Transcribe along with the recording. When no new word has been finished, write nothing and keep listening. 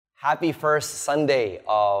Happy first Sunday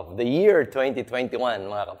of the year 2021,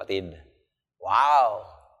 mga kapatid. Wow!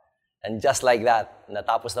 And just like that,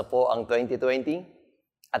 natapos na po ang 2020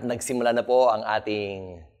 at nagsimula na po ang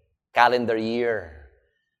ating calendar year.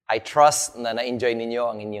 I trust na na-enjoy ninyo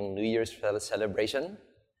ang inyong New Year's celebration.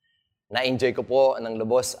 Na-enjoy ko po ng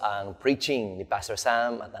lubos ang preaching ni Pastor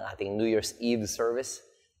Sam at ang ating New Year's Eve service.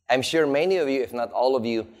 I'm sure many of you, if not all of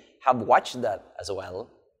you, have watched that as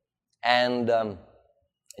well. And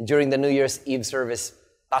during the New Year's Eve service,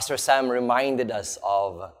 Pastor Sam reminded us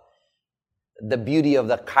of the beauty of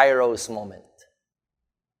the Kairos moment.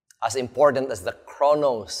 As important as the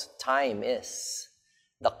chronos, time is,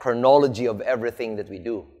 the chronology of everything that we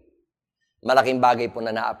do. Malaking bagay po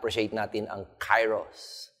na na-appreciate natin ang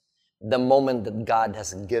Kairos, the moment that God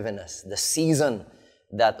has given us, the season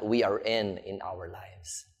that we are in our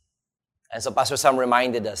lives. And so Pastor Sam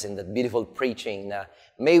reminded us in that beautiful preaching na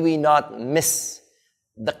may we not miss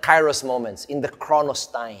the Kairos moments in the chronos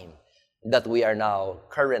time that we are now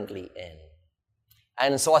currently in.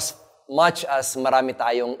 And so as much as marami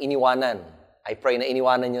tayong iniwanan, I pray na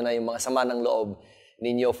iniwanan nyo na yung mga sama ng loob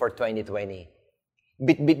ninyo for 2020.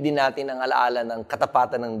 Bit-bit din natin ang alaala ng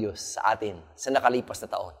katapatan ng Diyos sa atin sa nakalipas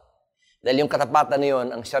na taon. Dahil yung katapatan na yun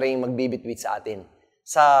ang siya rin magbibitbit sa atin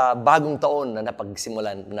sa bagong taon na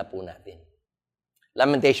napagsimulan na po natin.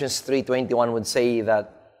 Lamentations 3:21 would say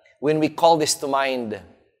that when we call this to mind,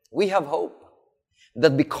 we have hope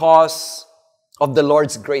that because of the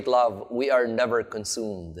Lord's great love, we are never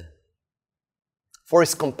consumed. For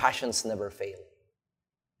His compassions never fail.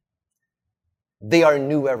 They are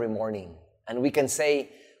new every morning. And we can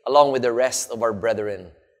say, along with the rest of our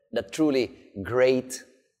brethren, that truly great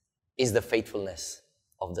is the faithfulness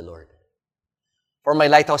of the Lord. For my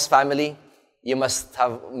Lighthouse family, you must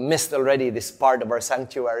have missed already this part of our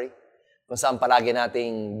sanctuary, kung saan palagi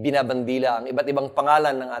nating binabandila ang iba't ibang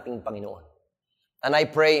pangalan ng ating Panginoon. And I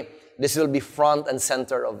pray this will be front and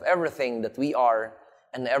center of everything that we are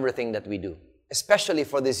and everything that we do, especially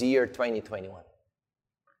for this year 2021.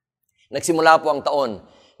 Nagsimula po ang taon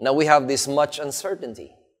na we have this much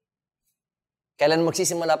uncertainty. Kailan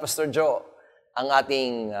magsisimula, Pastor Joe, ang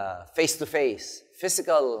ating face-to-face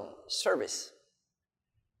physical service?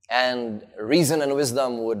 And reason and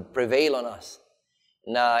wisdom would prevail on us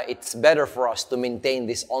na it's better for us to maintain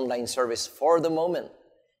this online service for the moment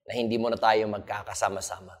na hindi muna tayo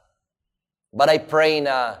magkakasama-sama. But I pray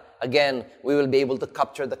na, again, we will be able to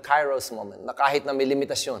capture the Kairos moment na kahit na may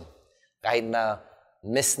limitasyon, kahit na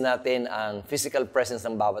miss natin ang physical presence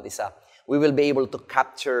ng bawat isa, we will be able to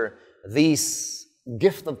capture this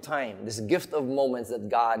gift of time, this gift of moments that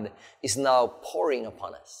God is now pouring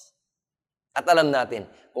upon us. At alam natin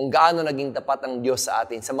kung gaano naging tapat ang Diyos sa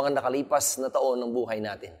atin sa mga nakalipas na taon ng buhay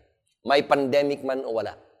natin. May pandemic man o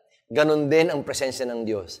wala. Ganon din ang presensya ng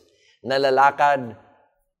Diyos na lalakad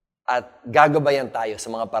at gagabayan tayo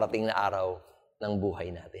sa mga parating na araw ng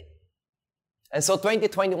buhay natin. And so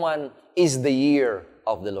 2021 is the year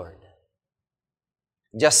of the Lord.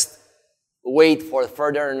 Just wait for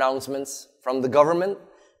further announcements from the government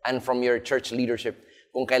and from your church leadership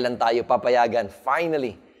kung kailan tayo papayagan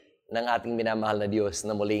finally ng ating minamahal na Diyos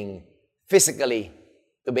na muling physically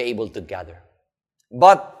to be able to gather.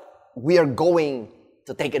 But we are going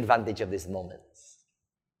to take advantage of these moments.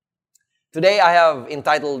 Today I have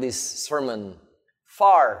entitled this sermon,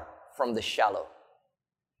 Far from the Shallow.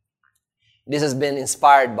 This has been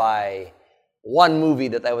inspired by one movie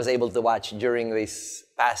that I was able to watch during these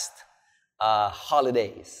past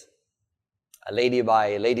holidays. A Lady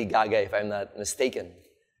by Lady Gaga, if I'm not mistaken.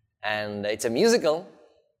 And it's a musical.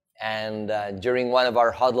 And during one of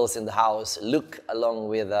our huddles in the house, Luke along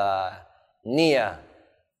with Nia,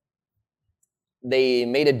 they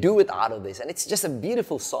made a duet out of this. And it's just a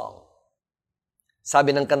beautiful song.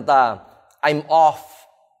 Sabi ng kanta, I'm off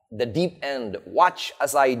the deep end. Watch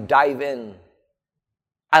as I dive in.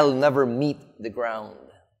 I'll never meet the ground.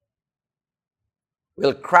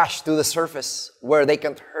 We'll crash to the surface where they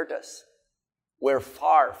can't hurt us. We're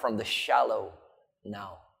far from the shallow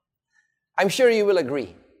now. I'm sure you will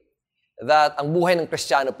agree that ang buhay ng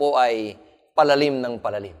Kristiyano po ay palalim ng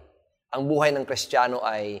palalim. Ang buhay ng Kristiyano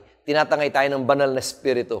ay tinatangay tayo ng banal na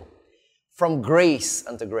Espiritu from grace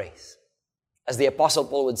unto grace. As the Apostle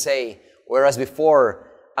Paul would say, whereas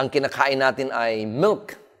before, ang kinakain natin ay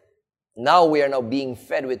milk, now we are now being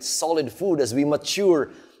fed with solid food as we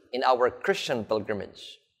mature in our Christian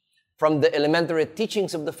pilgrimage. From the elementary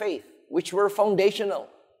teachings of the faith, which were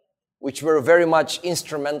foundational, which were very much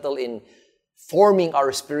instrumental in forming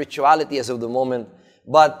our spirituality as of the moment.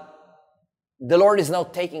 But the Lord is now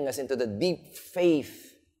taking us into the deep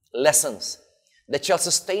faith lessons that shall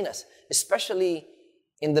sustain us, especially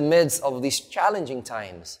in the midst of these challenging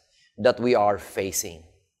times that we are facing.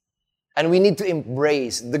 And we need to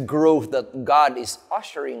embrace the growth that God is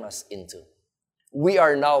ushering us into. We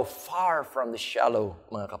are now far from the shallow,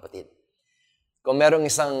 mga kapatid. Kung merong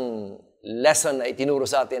isang lesson na itinuro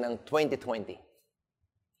sa atin ng 2020,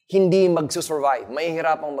 hindi magsusurvive,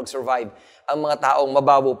 mahihirapang mag-survive ang mga taong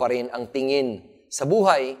mababaw pa rin ang tingin sa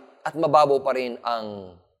buhay at mababaw pa rin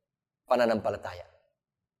ang pananampalataya.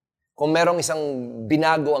 Kung merong isang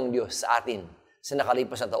binago ang Diyos sa atin sa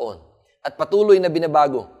nakalipas na taon at patuloy na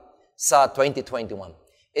binabago sa 2021,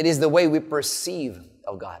 it is the way we perceive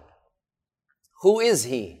of God. Who is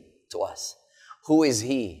He to us? Who is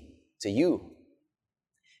He to you?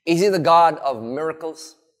 Is He the God of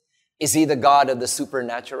miracles? Is He the God of the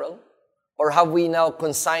supernatural? Or have we now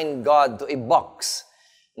consigned God to a box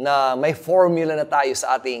na may formula na tayo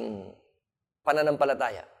sa ating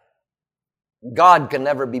pananampalataya? God can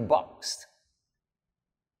never be boxed.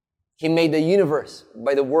 He made the universe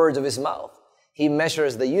by the words of His mouth. He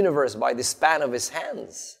measures the universe by the span of His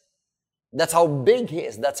hands. That's how big He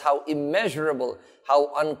is. That's how immeasurable,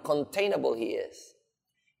 how uncontainable He is.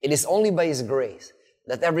 It is only by His grace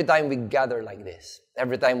that every time we gather like this,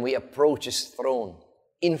 every time we approach His throne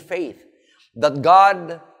in faith, that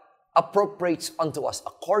God appropriates unto us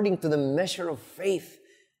according to the measure of faith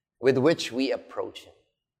with which we approach Him.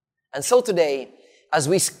 And so today, as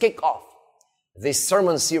we kick off this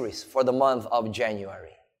sermon series for the month of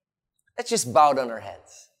January, let's just bow down our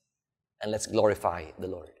heads and let's glorify the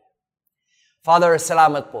Lord. Father,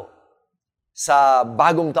 salamat po sa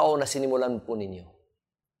bagong taon na sinimulan po ninyo.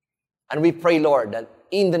 And we pray, Lord, that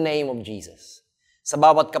in the name of Jesus, sa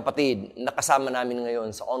bawat kapatid na kasama namin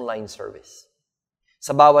ngayon sa online service,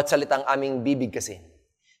 sa bawat salitang aming bibigkasin,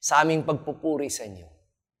 sa aming pagpupuri sa inyo,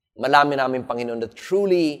 malamin namin, Panginoon, that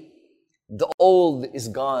truly the old is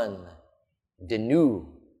gone, the new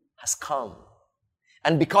has come.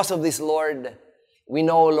 And because of this, Lord, we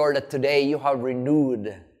know, Lord, that today you have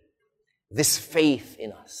renewed this faith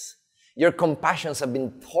in us. Your compassions have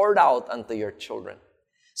been poured out unto your children.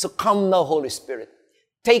 So come now, Holy Spirit.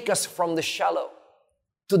 Take us from the shallow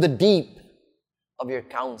to the deep of your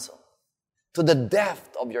counsel, to the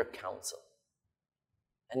depth of your counsel,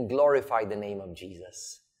 and glorify the name of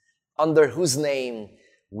Jesus, under whose name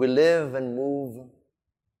we live and move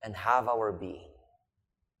and have our being.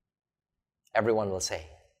 Everyone will say,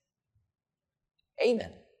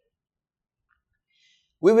 Amen.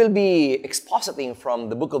 We will be expositing from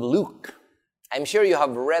the book of Luke. I'm sure you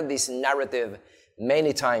have read this narrative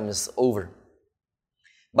many times over.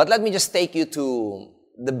 But let me just take you to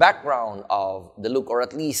the background of the Luke, or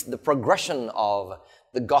at least the progression of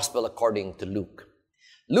the gospel according to Luke.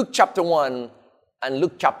 Luke chapter 1 and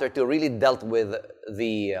Luke chapter 2 really dealt with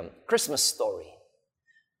the Christmas story,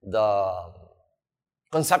 the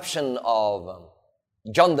conception of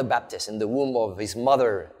John the Baptist in the womb of his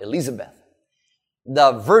mother Elizabeth,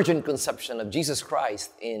 the virgin conception of Jesus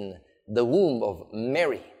Christ in the womb of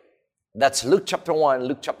Mary. That's Luke chapter 1,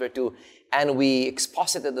 Luke chapter 2, and we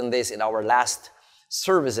exposited on this in our last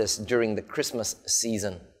services during the Christmas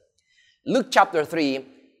season. Luke chapter 3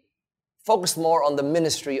 focused more on the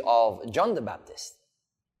ministry of John the Baptist,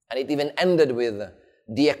 and it even ended with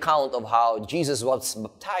the account of how Jesus was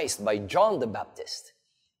baptized by John the Baptist,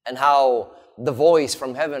 and how the voice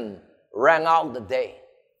from heaven rang out the day,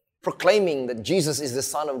 proclaiming that Jesus is the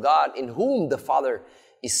Son of God, in whom the Father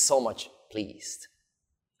is so much pleased.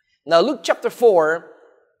 Now, Luke chapter 4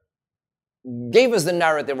 gave us the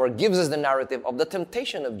narrative, or gives us the narrative of the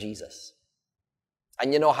temptation of Jesus.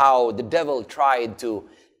 And you know how the devil tried to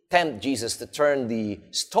tempt Jesus to turn the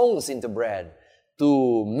stones into bread,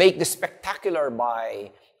 to make the spectacular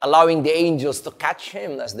by allowing the angels to catch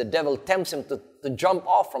him as the devil tempts him to jump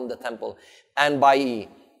off from the temple, and by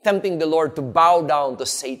tempting the Lord to bow down to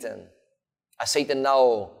Satan, as Satan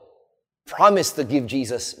now promised to give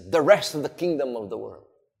Jesus the rest of the kingdom of the world.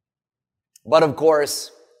 But of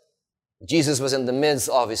course, Jesus was in the midst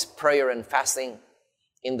of his prayer and fasting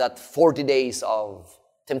in that 40 days of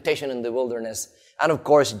temptation in the wilderness. And of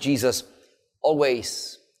course, Jesus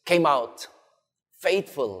always came out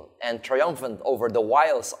faithful and triumphant over the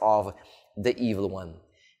wiles of the evil one.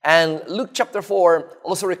 And Luke chapter 4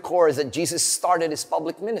 also records that Jesus started his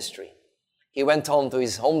public ministry. He went home to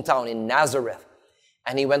his hometown in Nazareth,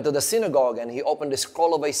 and he went to the synagogue and he opened the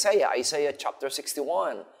scroll of Isaiah chapter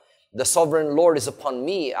 61. The sovereign Lord is upon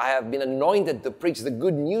me. I have been anointed to preach the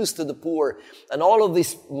good news to the poor. And all of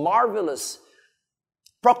these marvelous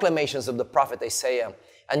proclamations of the prophet Isaiah.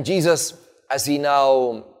 And Jesus, as he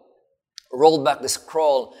now rolled back the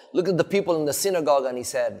scroll, looked at the people in the synagogue and he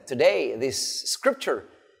said, today, this scripture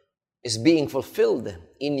is being fulfilled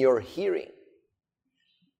in your hearing.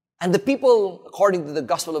 And the people, according to the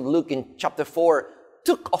Gospel of Luke in chapter 4,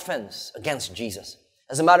 took offense against Jesus.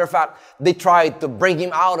 As a matter of fact, they tried to bring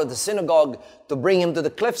him out of the synagogue, to bring him to the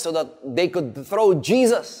cliff so that they could throw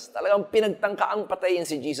Jesus. Talagang pinagtangkaang patayin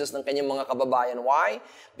si Jesus ng kanyang mga kababayan. Why?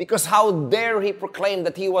 Because how dare he proclaim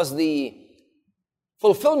that he was the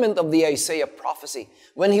fulfillment of the Isaiah prophecy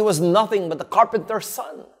when he was nothing but the carpenter's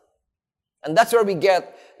son. And that's where we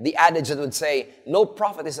get the adage that would say, no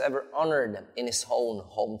prophet is ever honored in his own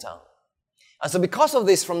hometown. And so because of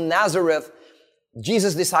this, from Nazareth,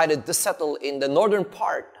 Jesus decided to settle in the northern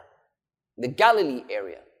part, the Galilee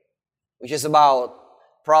area, which is about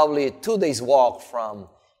probably 2 days' walk from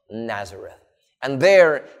Nazareth. And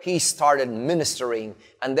there he started ministering,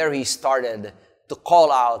 and there he started to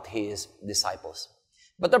call out his disciples.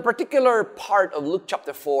 But the particular part of Luke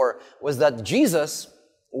chapter 4 was that Jesus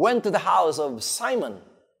went to the house of Simon,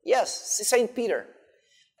 yes, St. Peter.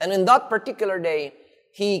 And in that particular day,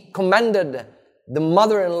 he commended the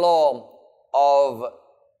mother-in-law of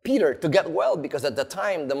Peter to get well, because at the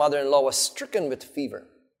time, the mother-in-law was stricken with fever.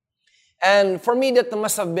 And for me, that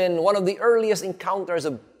must have been one of the earliest encounters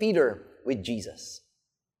of Peter with Jesus.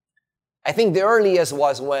 I think the earliest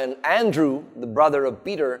was when Andrew, the brother of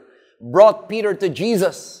Peter, brought Peter to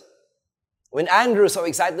Jesus. When Andrew so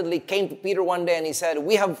excitedly came to Peter one day and he said,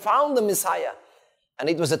 "We have found the Messiah." And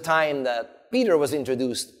it was the time that Peter was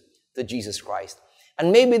introduced to Jesus Christ.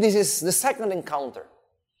 And maybe this is the second encounter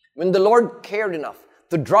when the Lord cared enough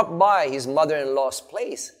to drop by his mother-in-law's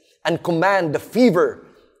place and command the fever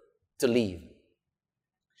to leave.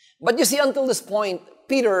 But you see, until this point,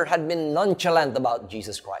 Peter had been nonchalant about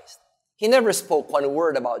Jesus Christ. He never spoke one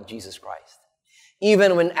word about Jesus Christ.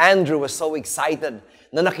 Even when Andrew was so excited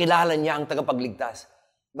na nakilala niya ang tagapagligtas.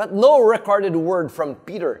 But no recorded word from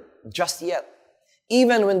Peter just yet.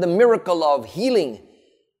 Even when the miracle of healing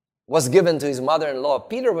was given to his mother-in-law,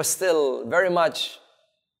 Peter was still very much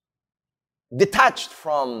detached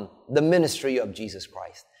from the ministry of Jesus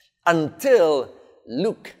Christ until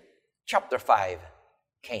Luke chapter 5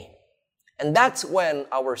 came. And that's when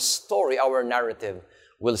our story, our narrative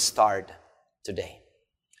will start today.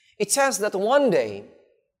 It says that one day,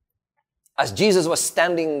 as Jesus was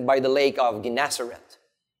standing by the lake of Gennesaret,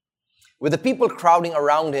 with the people crowding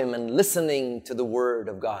around him and listening to the word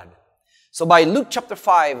of God. So by Luke chapter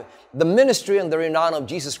 5, the ministry and the renown of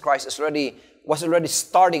Jesus Christ was already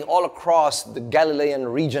starting all across the Galilean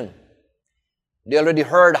region. They already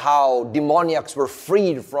heard how demoniacs were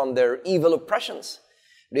freed from their evil oppressions.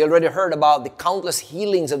 They already heard about the countless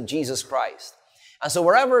healings of Jesus Christ. And so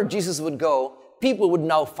wherever Jesus would go, people would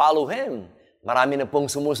now follow him. Marami na pong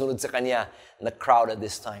sumusunod sa kanya na crowd at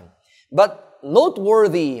this time. But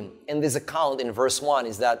noteworthy in this account in verse 1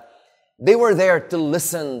 is that they were there to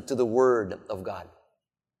listen to the word of God.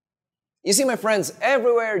 You see, my friends,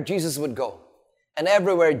 everywhere Jesus would go, and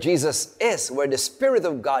everywhere Jesus is, where the Spirit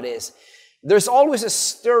of God is, there's always a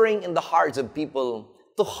stirring in the hearts of people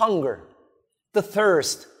to hunger, to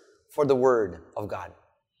thirst for the word of God.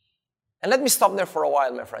 And let me stop there for a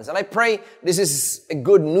while, my friends. And I pray this is a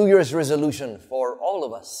good New Year's resolution for all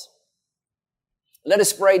of us. Let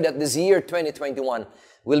us pray that this year, 2021,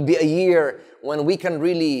 will be a year when we can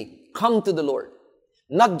really come to the Lord.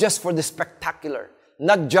 Not just for the spectacular,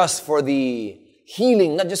 not just for the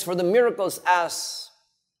healing, not just for the miracles, as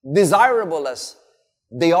desirable as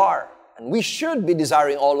they are. And we should be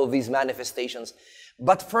desiring all of these manifestations.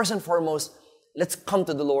 But first and foremost, let's come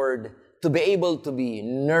to the Lord to be able to be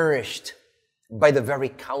nourished by the very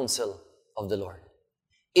counsel of the Lord.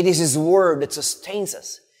 It is His Word that sustains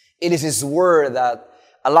us. It is His Word that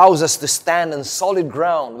allows us to stand on solid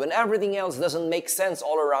ground when everything else doesn't make sense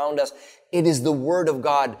all around us. It is the Word of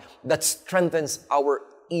God that strengthens our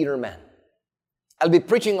inner man. I'll be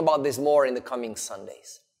preaching about this more in the coming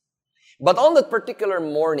Sundays. But on that particular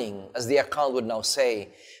morning, as the account would now say,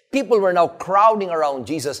 people were now crowding around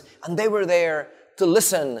Jesus, and they were there to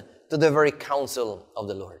listen to the very counsel of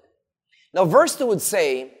the Lord. Now, verse 2 would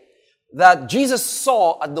say that Jesus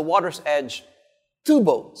saw at the water's edge 2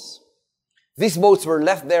 boats. These boats were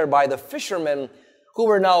left there by the fishermen who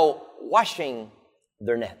were now washing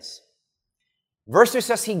their nets. Verse 3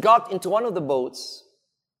 says he got into one of the boats,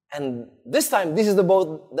 and this time, this is the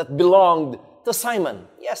boat that belonged to Simon,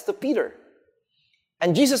 yes, to Peter.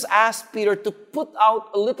 And Jesus asked Peter to put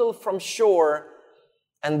out a little from shore,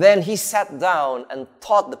 and then he sat down and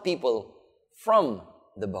taught the people from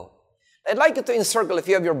the boat. I'd like you to encircle, if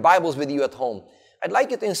you have your Bibles with you at home, I'd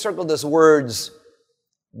like you to encircle those words,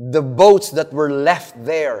 the boats that were left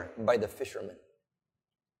there by the fishermen.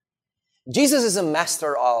 Jesus is a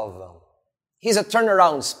master of He's a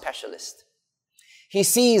turnaround specialist. He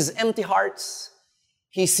sees empty hearts.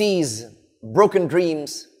 He sees broken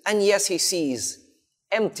dreams. And yes, he sees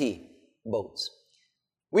empty boats.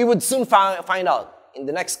 We would soon find out in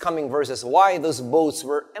the next coming verses why those boats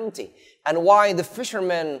were empty and why the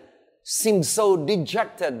fishermen seemed so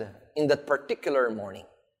dejected in that particular morning.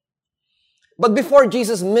 But before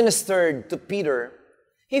Jesus ministered to Peter,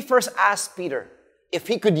 he first asked Peter if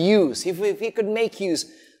he could make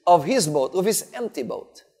use of his boat, of his empty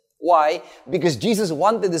boat. Why? Because Jesus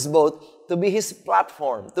wanted this boat to be his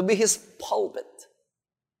platform, to be his pulpit.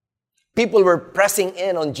 People were pressing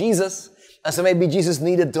in on Jesus, and so maybe Jesus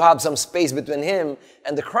needed to have some space between him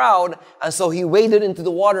and the crowd, and so he waded into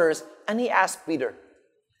the waters, and he asked Peter,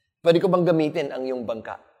 "Pwede ko bang gamitin ang iyong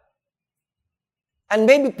bangka?" And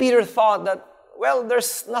maybe Peter thought that, well,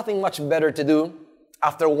 there's nothing much better to do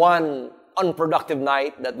after one unproductive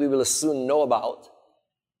night that we will soon know about.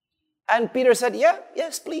 And Peter said,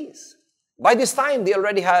 yes, please. By this time, they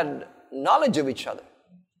already had knowledge of each other.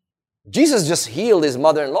 Jesus just healed his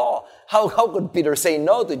mother-in-law. How could Peter say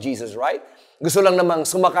no to Jesus, right? Gusto lang namang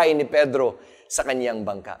sumakay ni Pedro sa kanyang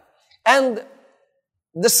bangka. And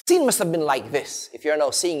the scene must have been like this, if you're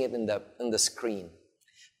now seeing it in the screen.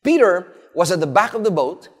 Peter was at the back of the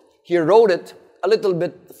boat. He rowed it a little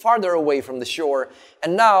bit farther away from the shore.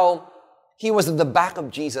 And now, he was at the back of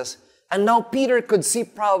Jesus. And now Peter could see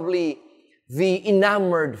probably the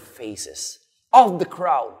enamored faces of the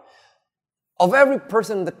crowd, of every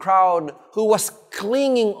person in the crowd who was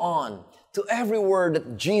clinging on to every word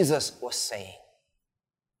that Jesus was saying.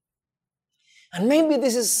 And maybe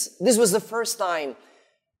this was the first time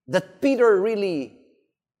that Peter really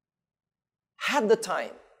had the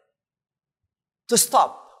time to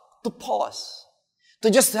stop, to pause,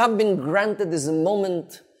 to just have been granted this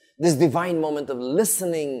moment, this divine moment of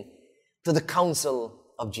listening to the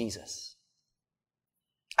counsel of Jesus.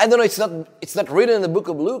 I don't know, it's not written in the book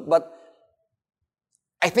of Luke, but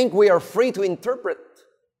I think we are free to interpret,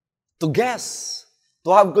 to guess,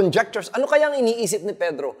 to have conjectures. Ano kayang iniisip ni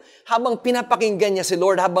Pedro habang pinapakinggan niya si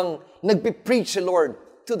Lord, habang nagpipreach si Lord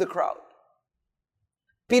to the crowd?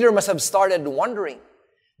 Peter must have started wondering,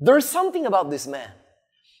 there's something about this man.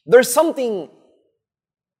 There's something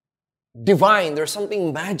divine, there's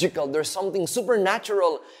something magical, there's something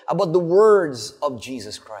supernatural about the words of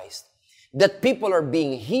Jesus Christ. That people are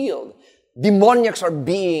being healed, demoniacs are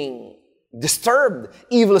being disturbed,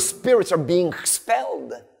 evil spirits are being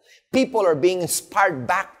expelled, people are being inspired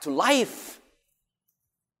back to life.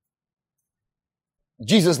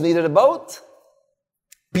 Jesus needed a boat.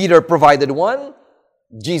 Peter provided one.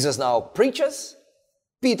 Jesus now preaches.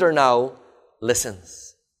 Peter now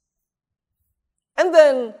listens. And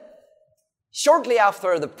then, shortly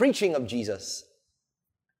after the preaching of Jesus,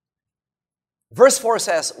 verse 4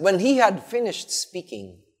 says, when he had finished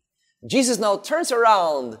speaking, Jesus now turns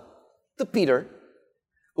around to Peter,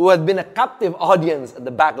 who had been a captive audience at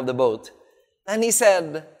the back of the boat, and he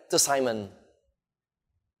said to Simon,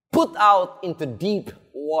 "Put out into deep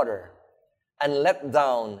water and let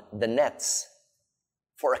down the nets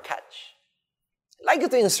for a catch." I'd like you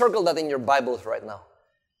to encircle that in your Bibles right now.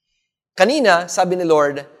 Kanina, sabi ni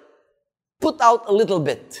Lord, put out a little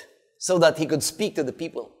bit so that he could speak to the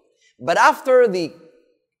people. But after the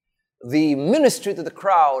ministry to the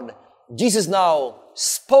crowd, Jesus now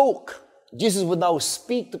spoke. Jesus would now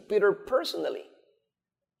speak to Peter personally.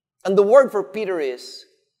 And the word for Peter is,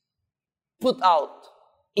 put out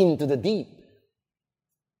into the deep.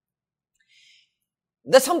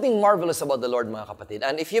 That's something marvelous about the Lord, mga kapatid.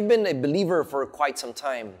 And if you've been a believer for quite some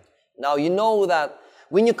time, now you know that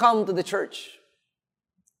when you come to the church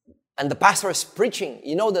and the pastor is preaching,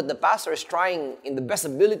 you know that the pastor is trying in the best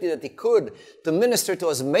ability that he could to minister to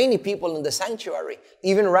as many people in the sanctuary.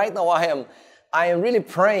 Even right now, I am really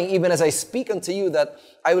praying, even as I speak unto you, that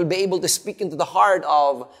I will be able to speak into the heart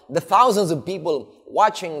of the thousands of people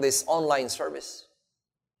watching this online service.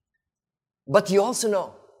 But you also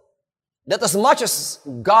know that as much as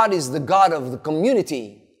God is the God of the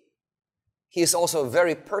community, He is also a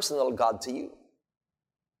very personal God to you.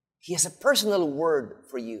 He has a personal word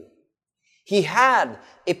for you. He had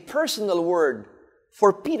a personal word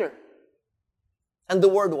for Peter. And the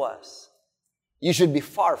word was, you should be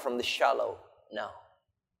far from the shallow now.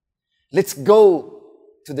 Let's go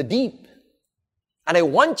to the deep. And I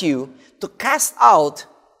want you to cast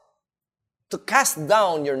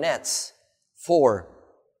down your nets for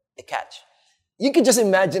a catch. You can just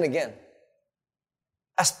imagine again.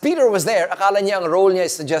 As Peter was there, akala niya ang role niya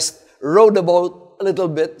is to just row the boat a little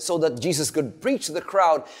bit so that Jesus could preach to the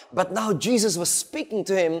crowd. But now Jesus was speaking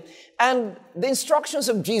to him, and the instructions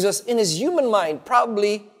of Jesus in his human mind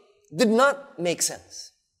probably did not make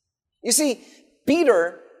sense. You see,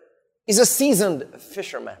 Peter is a seasoned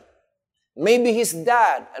fisherman. Maybe his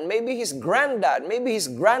dad, and maybe his granddad, maybe his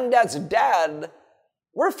granddad's dad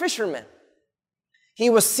were fishermen. He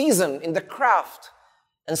was seasoned in the craft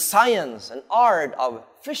and science and art of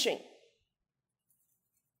fishing.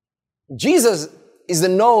 Jesus is the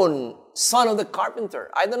known son of the carpenter.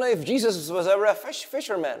 I don't know if Jesus was ever a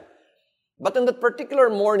fisherman. But on that particular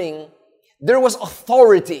morning, there was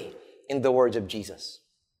authority in the words of Jesus.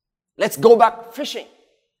 Let's go back fishing.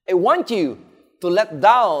 I want you to let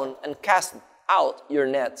down and cast out your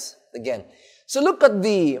nets again. So look at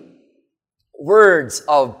the words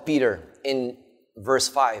of Peter in verse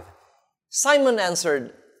 5. Simon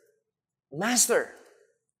answered, Master,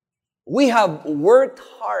 we have worked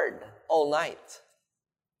hard all night,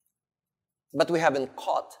 but we haven't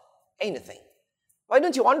caught anything. Why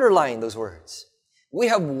don't you underline those words? We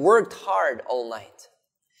have worked hard all night.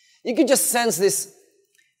 You could just sense this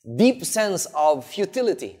deep sense of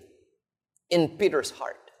futility in Peter's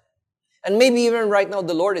heart. And maybe even right now,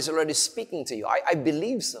 the Lord is already speaking to you. I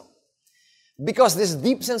believe so. Because this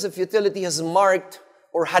deep sense of futility has marked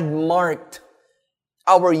or had marked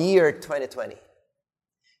our year 2020.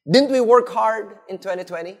 Didn't we work hard in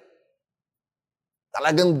 2020?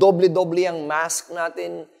 Talagang doble-doble ang mask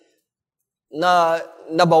natin, na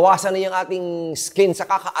nabawasan na yung ating skin sa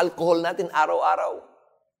kaka-alcohol natin araw-araw.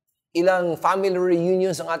 Ilang family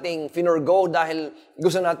reunions ang ating finorgo dahil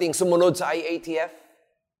gusto nating sumunod sa IATF.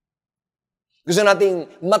 Gusto nating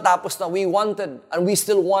matapos na we wanted and we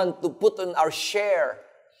still want to put in our share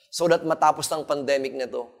so that matapos ng pandemic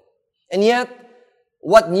nito. And yet,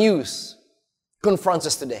 what news confronts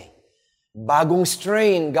us today? Bagong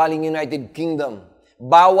strain galing United Kingdom.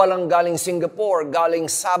 Bawal ang galing Singapore, galing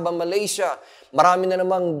Sabah, Malaysia. Marami na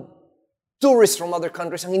namang tourists from other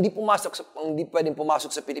countries ang hindi pwedeng pumasok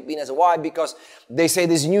sa Pilipinas. Why? Because they say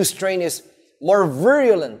this new strain is more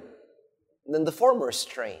virulent than the former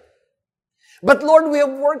strain. But Lord, we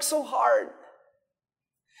have worked so hard.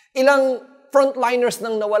 Ilang frontliners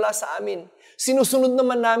nang nawala sa amin. Sinusunod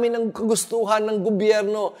naman namin ang kagustuhan ng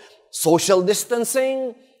gobyerno. Social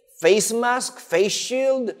distancing, face mask, face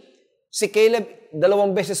shield. Si Caleb, 2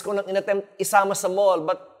 beses ko nang inattempt isama sa mall,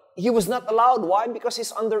 but he was not allowed. Why? Because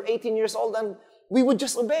he's under 18 years old and we would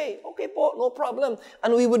just obey. Okay po, no problem.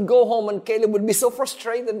 And we would go home and Caleb would be so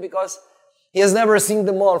frustrated because he has never seen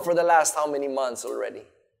the mall for the last how many months already.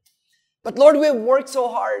 But Lord, we have worked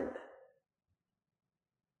so hard.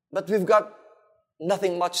 But we've got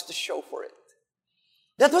nothing much to show for it.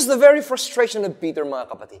 That was the very frustration of Peter,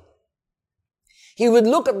 mga kapatid. He would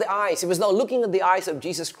look at the eyes. He was now looking at the eyes of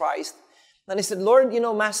Jesus Christ. And he said, Lord,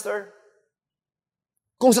 Master,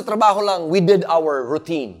 kung sa trabaho lang, we did our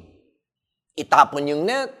routine. Itapon yung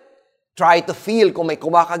net, try to feel kung may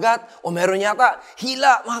kumakagat, o meron yata,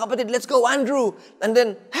 hila, mga kapatid, let's go, Andrew. And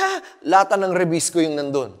then, lata ng rebis ko yung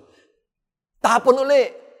nandun. Tapon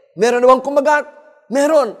uli, meron na bang kumagat?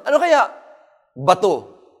 Meron. Ano kaya?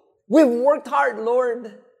 Bato. We've worked hard,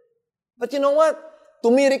 Lord. But you know what?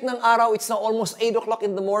 Tumirik ng araw, it's now almost 8 o'clock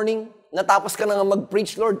in the morning. Natapos ka na nga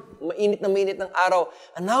mag-preach, Lord. Mainit ng araw.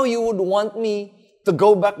 And now you would want me to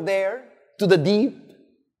go back there, to the deep,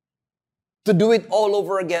 to do it all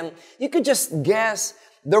over again. You could just guess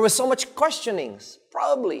there was so much questionings,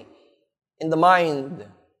 probably, in the mind,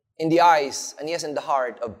 in the eyes, and yes, in the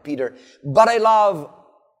heart of Peter. But I love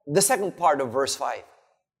the second part of verse 5.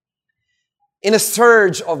 In a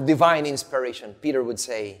surge of divine inspiration, Peter would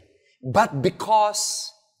say, but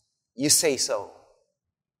because you say so,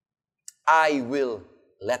 I will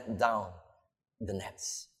let down the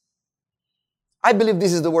nets. I believe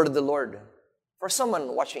this is the word of the Lord for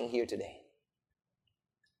someone watching here today.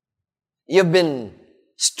 You've been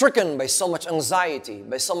stricken by so much anxiety,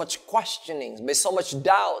 by so much questionings, by so much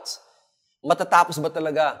doubts. Matatapos ba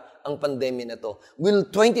talaga ang pandemya na to? Will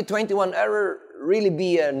 2021 ever really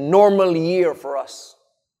be a normal year for us?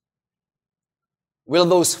 Will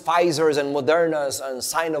those Pfizers and Modernas and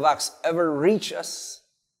Sinovacs ever reach us?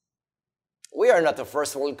 We are not a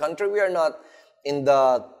first world country. We are not in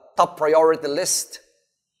the top priority list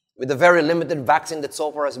with the very limited vaccine that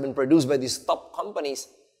so far has been produced by these top companies.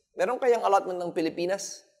 Meron kayang allotment ng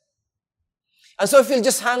Pilipinas? And so if you'll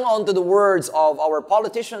just hang on to the words of our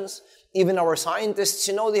politicians, even our scientists,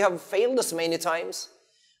 they have failed us many times.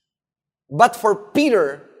 But for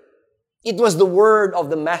Peter, it was the word of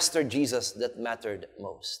the Master Jesus that mattered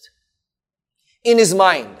most. In his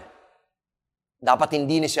mind, dapat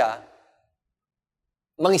hindi na siya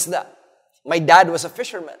mangisda. My dad was a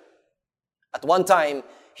fisherman. At one time,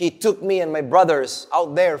 he took me and my brothers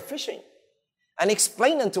out there fishing. and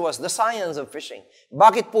explained unto us the science of fishing.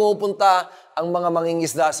 Bakit pumupunta ang mga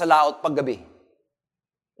mangingisda sa laot paggabi?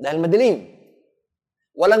 Dahil madilim.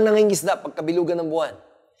 Walang nangingisda pagkabilugan ng buwan.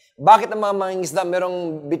 Bakit ang mga mangingisda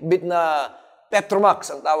merong bit-bit na Petromax,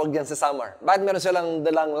 ang tawag diyan sa summer? Bakit meron silang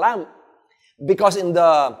dalang lamp? Because in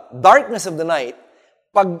the darkness of the night,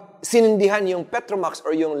 pag sinindihan yung Petromax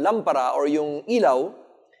or yung lampara or yung ilaw,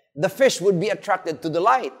 the fish would be attracted to the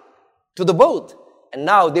light, to the boat. And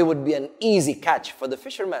now they would be an easy catch for the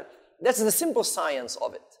fisherman. That's the simple science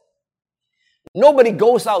of it. Nobody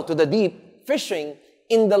goes out to the deep fishing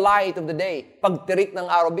in the light of the day, pagtirik ng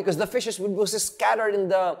araw, because the fishes would be scattered in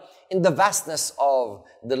the vastness of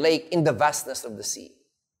the lake, in the vastness of the sea.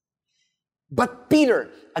 But Peter,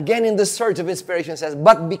 again in the search of inspiration, says,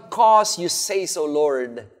 but because you say so,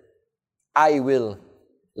 Lord, I will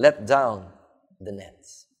let down the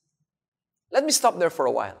nets. Let me stop there for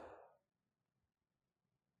a while.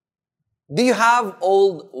 Do you have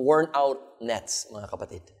old, worn-out nets, mga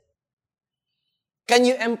kapatid? Can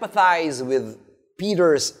you empathize with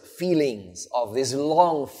Peter's feelings of this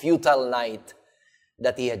long, futile night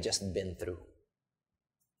that he had just been through?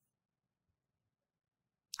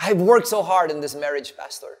 I've worked so hard in this marriage,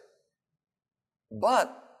 Pastor.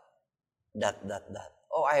 But,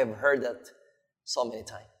 oh, I have heard that so many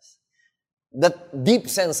times. That deep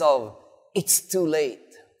sense of, it's too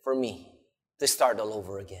late for me to start all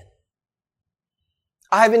over again.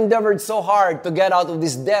 I have endeavored so hard to get out of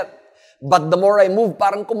this debt, but the more I move,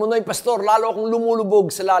 parang kumunoy, Pastor, lalo akong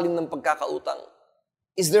lumulubog sa lalim ng pagkakautang.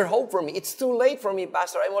 Is there hope for me? It's too late for me,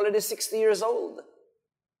 Pastor. I'm already 60 years old.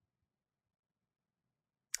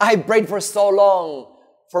 I prayed for so long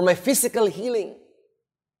for my physical healing.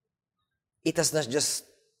 It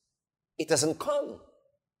doesn't come.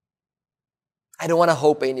 I don't want to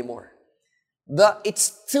hope anymore.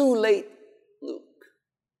 It's too late, Luke.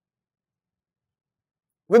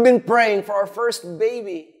 We've been praying for our first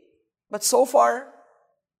baby, but so far,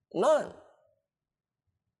 none.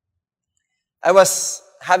 I was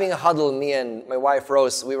having a huddle, me and my wife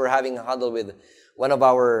Rose, we were having a huddle with one of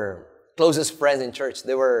our closest friends in church.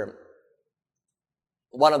 They were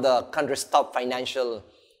one of the country's top financial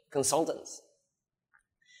consultants.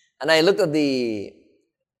 And I looked at the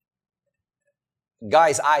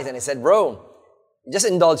guy's eyes and I said, bro, just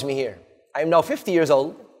indulge me here. I'm now 50 years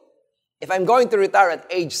old. If I'm going to retire at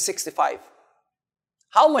age 65,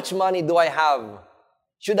 how much money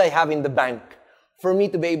should I have in the bank for me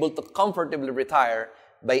to be able to comfortably retire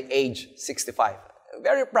by age 65? A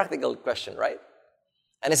very practical question, right?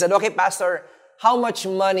 And I said, okay, Pastor, how much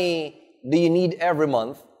money do you need every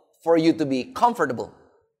month for you to be comfortable?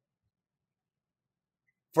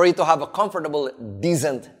 For you to have a comfortable,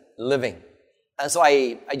 decent living. And so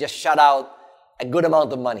I just shot out a good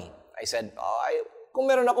amount of money. I said, kung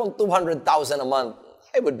meron akong 200,000 a month,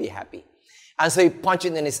 I would be happy. And so he punched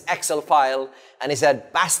it in his Excel file and he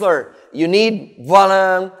said, Pastor, you need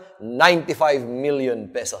 95 million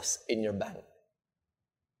pesos in your bank.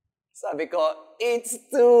 Sabi ko, it's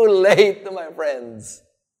too late, to my friends.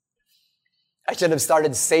 I should have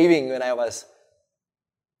started saving when I was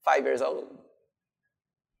 5 years old.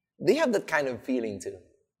 Do you have that kind of feeling too?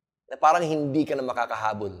 Na parang hindi ka na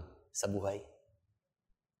makakahabol sa buhay.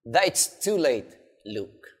 That it's too late,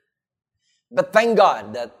 Luke. But thank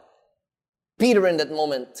God that Peter in that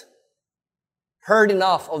moment heard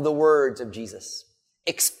enough of the words of Jesus,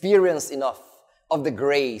 experienced enough of the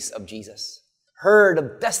grace of Jesus, heard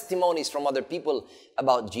of testimonies from other people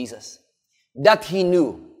about Jesus, that he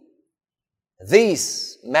knew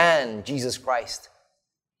this man, Jesus Christ,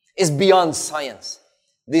 is beyond science.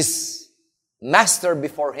 This master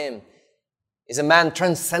before him is a man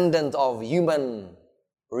transcendent of human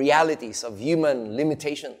realities, of human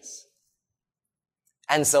limitations.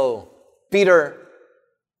 And so, Peter,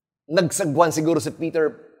 nagsagwan siguro si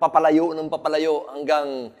Peter, papalayo ng papalayo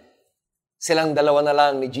hanggang silang dalawa na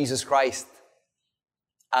lang ni Jesus Christ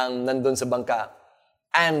ang nandun sa bangka.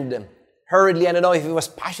 And hurriedly, I don't know if he was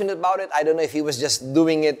passionate about it. I don't know if he was just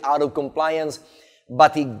doing it out of compliance.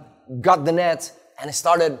 But he got the net and he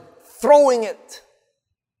started throwing it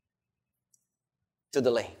to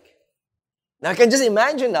the lake. Now, I can just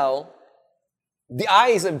imagine now the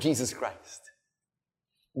eyes of Jesus Christ,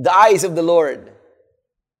 the eyes of the Lord,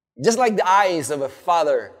 just like the eyes of a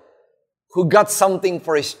father who got something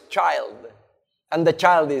for his child, and the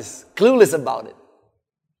child is clueless about it.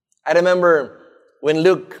 I remember when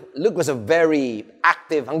Luke was a very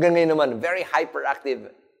active, hanggang ngayon naman, very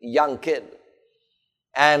hyperactive young kid.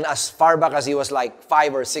 And as far back as he was like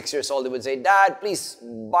 5 or 6 years old, he would say, Dad, please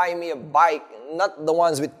buy me a bike. Not the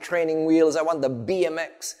ones with training wheels. I want the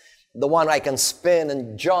BMX. The one I can spin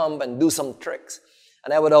and jump and do some tricks.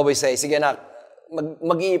 And I would always say, sige nak,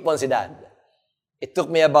 mag-iipon si Dad. It took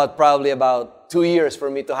me probably about 2 years for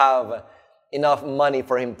me to have enough money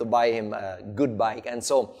for him to buy him a good bike. And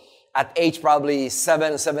so, at age probably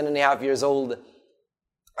 7.5 years old,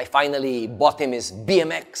 I finally bought him his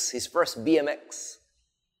BMX, his first BMX.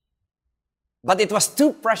 But it was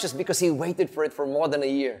too precious because he waited for it for more than a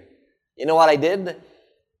year. You know what I did?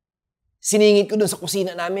 Siningit ko dun sa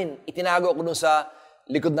kusina namin. Itinago ko dun sa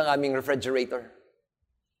likod ng aming refrigerator.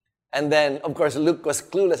 And then, of course, Luke was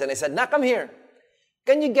clueless and I said, "Nah, come here.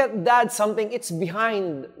 Can you get Dad something? It's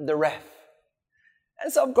behind the ref."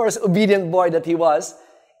 And so, of course, obedient boy that he was,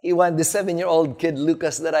 he went, the 7-year-old kid,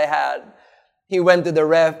 Lucas, that I had, he went to the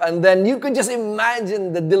ref, and then you could just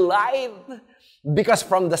imagine the delight. Because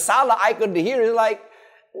from the sala, I could hear it like,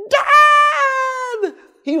 "Dad!"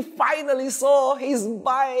 He finally saw his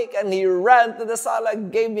bike, and he ran to the sala,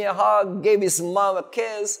 gave me a hug, gave his mom a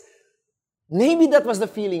kiss. Maybe that was the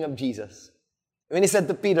feeling of Jesus. When he said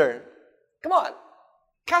to Peter, "Come on,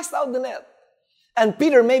 cast out the net." And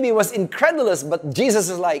Peter maybe was incredulous, but Jesus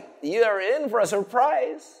is like, "You're in for a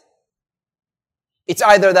surprise." It's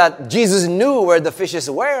either that Jesus knew where the fishes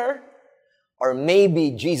were, or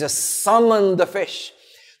maybe Jesus summoned the fish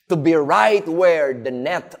to be right where the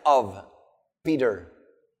net of Peter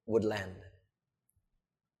would land.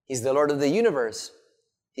 He's the Lord of the universe.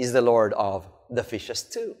 He's the Lord of the fishes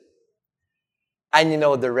too. And you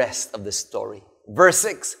know the rest of the story. Verse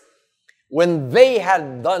 6, when they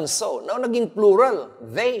had done so, now naging plural,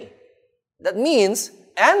 they. That means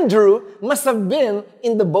Andrew must have been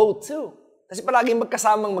in the boat too. Kasi palaging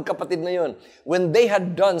magkasamang magkapatid na yun. When they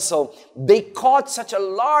had done so, they caught such a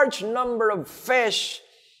large number of fish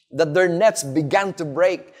that their nets began to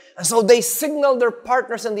break. And so they signaled their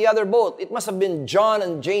partners in the other boat. It must have been John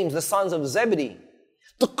and James, the sons of Zebedee,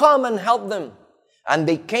 to come and help them. And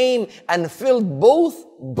they came and filled both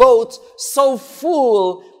boats so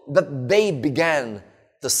full that they began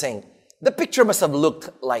to sink. The picture must have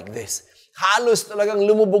looked like this. Halos talagang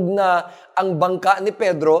lumubog na ang bangka ni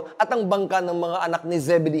Pedro at ang bangka ng mga anak ni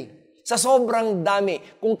Zebedee. Sa sobrang dami,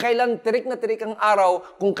 kung kailan tirik na tirik ang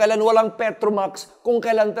araw, kung kailan walang Petromax, kung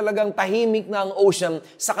kailan talagang tahimik na ang ocean,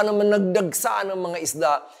 saka naman nagdagsaan ang mga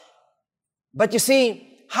isda. But you see,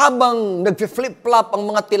 habang nag-flip-flop ang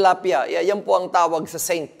mga tilapia, yan po ang tawag sa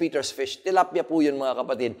St. Peter's fish. Tilapia po yun, mga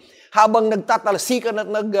kapatid. Habang nagtatalsikan at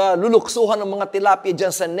nagluluksuhan ng mga tilapia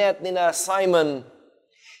dyan sa net ni na Simon,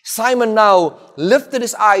 Simon now lifted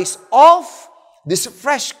his eyes off this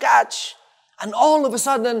fresh catch, and all of a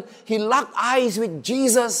sudden, he locked eyes with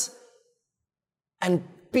Jesus, and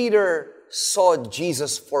Peter saw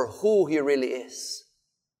Jesus for who he really is,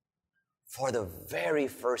 for the very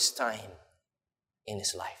first time in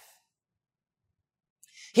his life.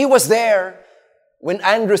 He was there when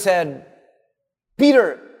Andrew said,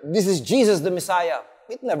 "Peter, this is Jesus the Messiah."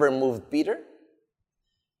 It never moved Peter.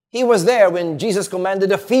 He was there when Jesus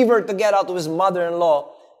commanded a fever to get out of his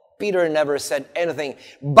mother-in-law. Peter never said anything.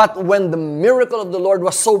 But when the miracle of the Lord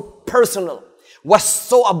was so personal, was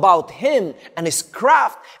so about him and his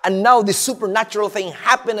craft, and now this supernatural thing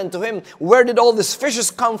happened unto him, where did all these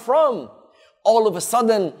fishes come from? All of a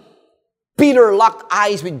sudden, Peter locked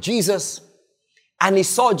eyes with Jesus, and he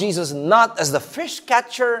saw Jesus not as the fish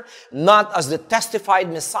catcher, not as the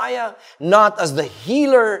testified Messiah, not as the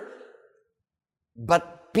healer,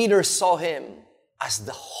 but Peter saw him as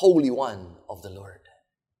the Holy One of the Lord.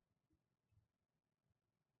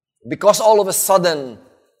 Because all of a sudden,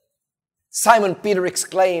 Simon Peter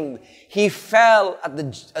exclaimed, he fell at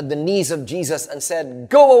the knees of Jesus and said,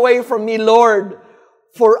 "Go away from me, Lord,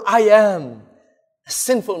 for I am a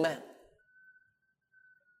sinful man."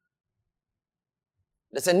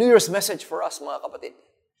 That's a New Year's message for us, mga kapatid.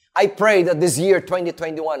 I pray that this year,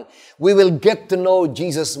 2021, we will get to know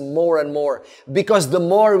Jesus more and more. Because the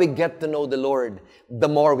more we get to know the Lord,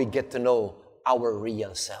 the more we get to know our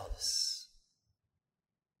real selves.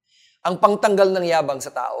 Ang pangtanggal ng yabang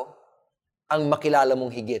sa tao, ang makilala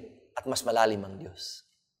mong higit at mas malalim ang Diyos.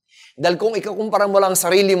 Dahil kung ikukumpara mo lang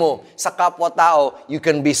sarili mo sa kapwa-tao, you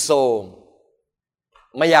can be so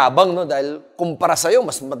mayabang, no? Dahil kumpara sa'yo,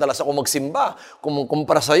 mas madalas ako magsimba. Kung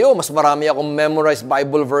kumpara sa'yo, mas marami akong memorized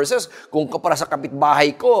Bible verses. Kung kumpara sa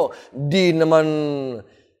kapitbahay ko, di naman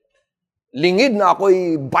lingid na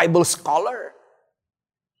ako'y Bible scholar.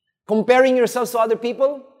 Comparing yourself to other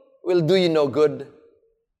people will do you no good.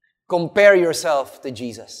 Compare yourself to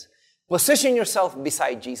Jesus. Position yourself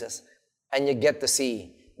beside Jesus, and you get to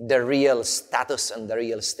see the real status and the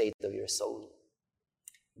real state of your soul.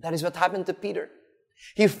 That is what happened to Peter.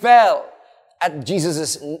 He fell at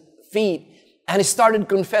Jesus' feet And he started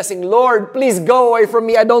confessing, Lord, please go away from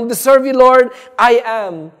me. I don't deserve you, Lord. I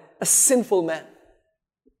am a sinful man.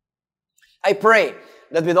 I pray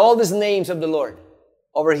that with all these names of the Lord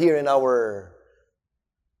over here in our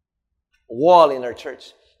wall in our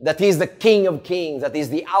church, that He is the King of Kings, that He is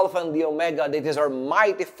the Alpha and the Omega, that He is our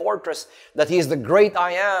mighty fortress, that He is the great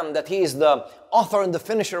I Am, that He is the author and the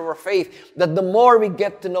finisher of our faith, that the more we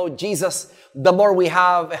get to know Jesus, the more we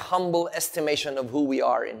have a humble estimation of who we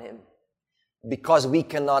are in Him. Because we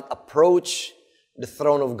cannot approach the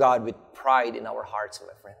throne of God with pride in our hearts,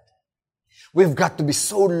 my friend. We've got to be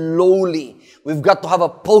so lowly. We've got to have a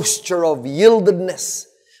posture of yieldedness,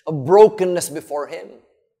 of brokenness before Him.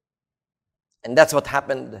 And that's what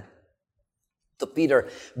happened to Peter.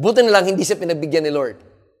 Buti na lang hindi siya pinabigyan ni Lord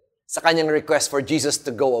sa kanyang request for Jesus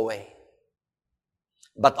to go away.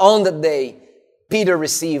 But on that day, Peter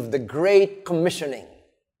received the great commissioning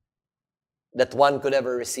that one could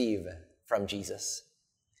ever receive from Jesus.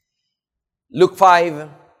 Luke 5,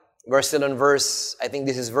 we're still on I think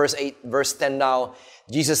this is verse 8, verse 10 now.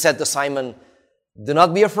 Jesus said to Simon, do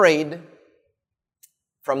not be afraid.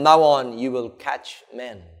 From now on, you will catch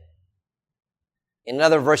men. In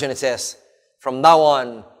another version, it says, from now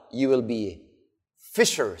on, you will be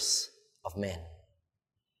fishers of men.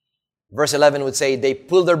 Verse 11 would say, they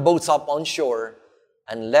pulled their boats up on shore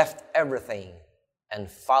and left everything and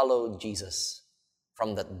followed Jesus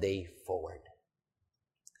from that day forward.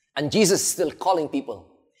 And Jesus is still calling people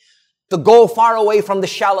to go far away from the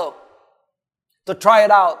shallow, to try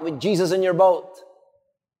it out with Jesus in your boat.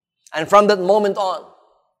 And from that moment on,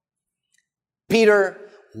 Peter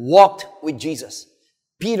walked with Jesus.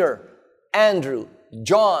 Peter, Andrew,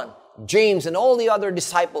 John, James, and all the other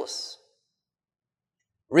disciples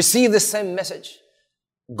received the same message.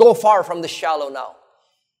 Go far from the shallow now.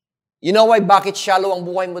 You know why bakit shallow ang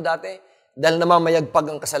buhay mo dati? Dahil namamayagpag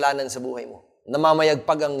ang kasalanan sa buhay mo.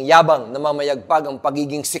 Namamayagpag ang yabang, namamayagpag ang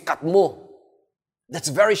pagiging sikat mo. That's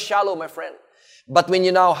very shallow, my friend. But when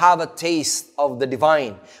you now have a taste of the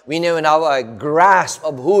divine, when you now have a grasp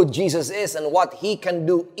of who Jesus is and what He can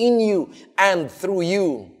do in you and through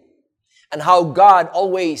you, and how God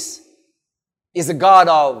always is a God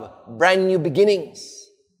of brand new beginnings,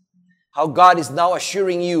 how God is now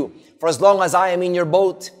assuring you, for as long as I am in your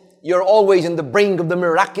boat, you're always in the brink of the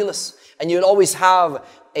miraculous, and you'll always have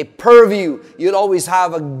a purview, you'll always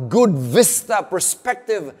have a good vista,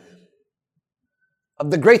 perspective of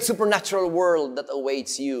the great supernatural world that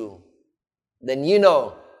awaits you, then you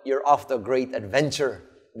know you're off to a great adventure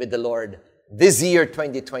with the Lord this year,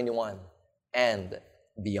 2021, and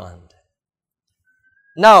beyond.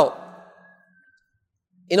 Now,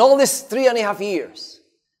 in all these 3.5 years,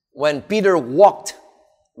 when Peter walked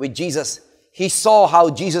with Jesus, he saw how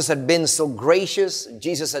Jesus had been so gracious.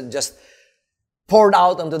 Jesus had just poured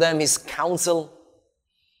out unto them His counsel.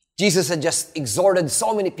 Jesus had just exhorted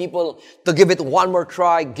so many people to give it one more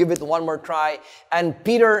try, give it one more try. And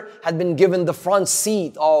Peter had been given the front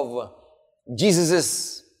seat of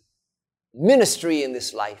Jesus' ministry in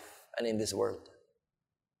this life and in this world.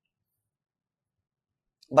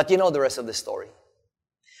 But you know the rest of the story.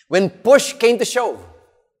 When push came to shove,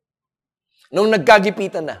 nung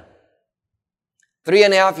nagkagipitan na,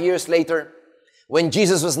 3.5 years later, when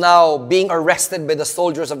Jesus was now being arrested by the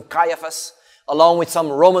soldiers of Caiaphas, along with some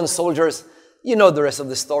Roman soldiers, you know the rest of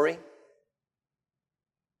the story.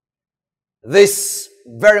 This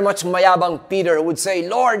very much mayabang Peter would say,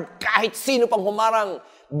 Lord, kahit sino pang humarang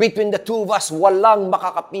between the two of us, walang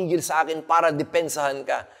makakapigil sa akin para depensahan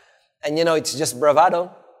ka. And you know, it's just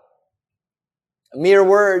bravado. Mere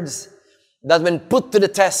words that when put to the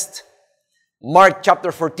test, Mark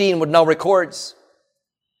chapter 14 would now records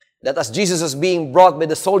that as Jesus was being brought by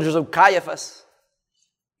the soldiers of Caiaphas,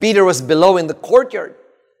 Peter was below in the courtyard,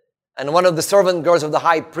 and one of the servant girls of the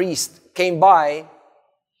high priest came by,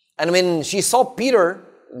 and when she saw Peter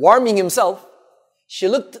warming himself, she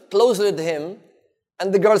looked closely at him,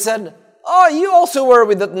 and the girl said, "Oh, you also were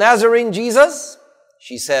with that Nazarene Jesus?"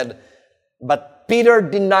 She said, but Peter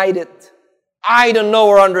denied it. "I don't know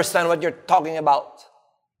or understand what you're talking about."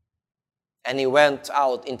 And he went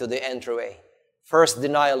out into the entryway. First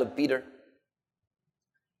denial of Peter.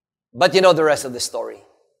 But you know the rest of the story.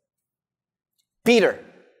 Peter,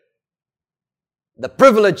 the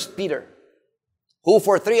privileged Peter, who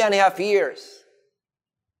for 3.5 years,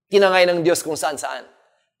 tinangay ng Diyos kung saan-saan.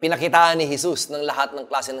 Pinakitaan ni Jesus ng lahat ng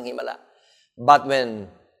klase ng himala. But when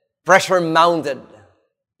pressure mounted,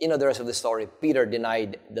 you know the rest of the story. Peter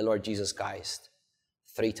denied the Lord Jesus Christ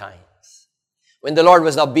 3 times. When the Lord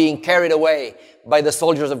was now being carried away by the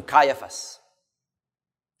soldiers of Caiaphas,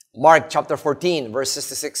 Mark chapter 14, verse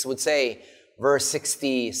 66 would say, verse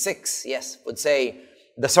 66, yes, would say,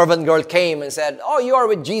 the servant girl came and said, "Oh, you are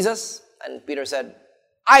with Jesus?" And Peter said,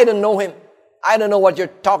 "I don't know him. I don't know what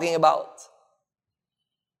you're talking about."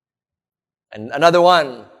 And another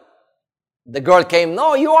one, the girl came,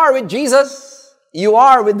 "No, you are with Jesus. You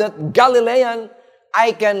are with that Galilean.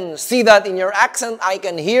 I can see that in your accent. I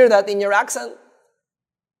can hear that in your accent."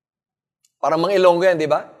 Parang mga Ilonggo yan, di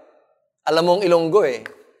ba? Alam mong Ilonggo eh.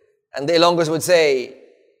 And the Ilonggos would say,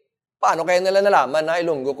 "Paano kaya nila nalaman na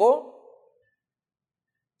Ilonggo ko?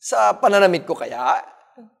 Sa pananamit ko kaya?"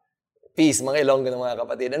 Peace, mga Ilonggo ng mga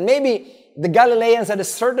kapatid. And maybe the Galileans had a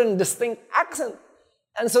certain distinct accent.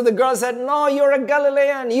 And so the girl said, "No, you're a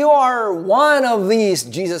Galilean. You are one of these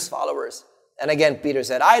Jesus followers." And again, Peter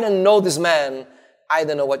said, "I don't know this man. I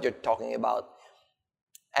don't know what you're talking about."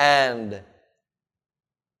 And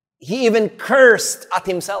he even cursed at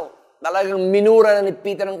himself. Talagang minura na ni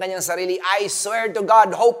Peter ang kanyang sarili. "I swear to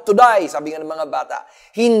God, hope to die." Sabi nga ng mga bata,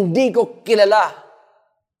 hindi ko kilala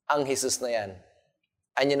ang Jesus na yan.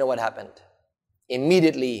 And you know what happened?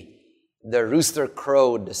 Immediately, the rooster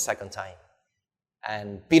crowed the second time.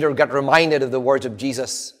 And Peter got reminded of the words of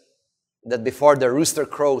Jesus that before the rooster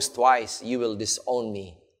crows twice, you will disown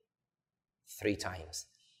me 3 times.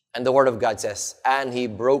 And the word of God says, and he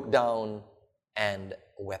broke down and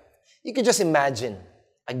wept. You can just imagine,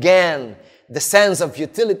 again, the sense of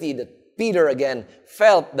futility that Peter again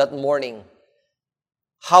felt that morning.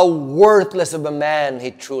 How worthless of a man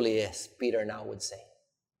he truly is, Peter now would say.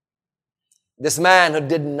 This man who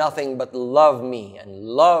did nothing but love me and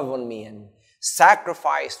love on me and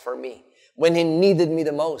sacrificed for me when he needed me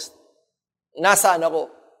the most. Nasaan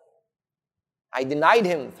ako? I denied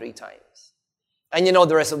him 3 times. And you know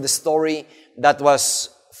the rest of the story. That was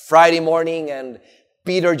Friday morning and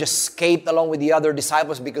Peter just escaped along with the other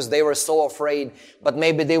disciples because they were so afraid. But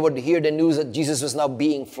maybe they would hear the news that Jesus was now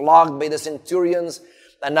being flogged by the centurions.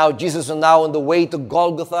 And now Jesus was now on the way to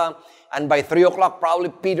Golgotha. And by 3 o'clock, probably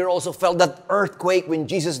Peter also felt that earthquake when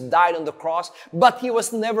Jesus died on the cross. But he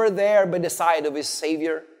was never there by the side of his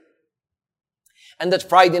Savior. And that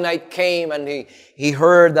Friday night came and he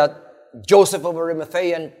heard that Joseph of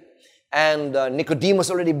Arimathea and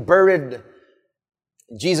Nicodemus already buried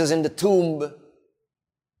Jesus in the tomb.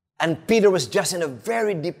 And Peter was just in a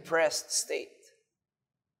very depressed state.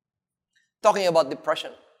 Talking about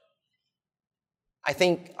depression. I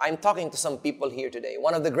think I'm talking to some people here today.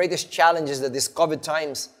 One of the greatest challenges that these COVID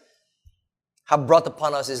times have brought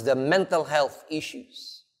upon us is the mental health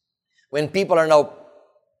issues. When people are now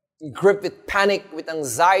gripped with panic, with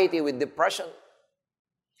anxiety, with depression.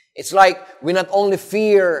 It's like we not only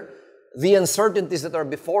fear the uncertainties that are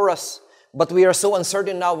before us, but we are so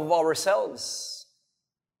uncertain now of ourselves.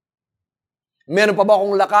 Meron pa ba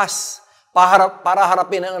akong lakas para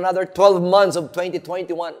harapin ang another 12 months of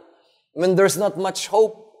 2021? When there's not much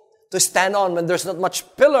hope to stand on, when there's not much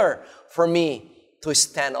pillar for me to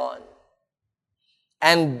stand on.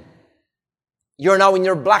 And you're now in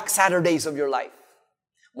your black Saturdays of your life,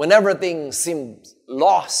 when everything seems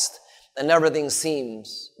lost and everything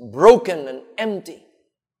seems broken and empty.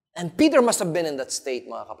 And Peter must have been in that state,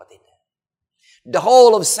 mga kapatid. The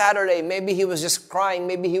whole of Saturday, maybe he was just crying,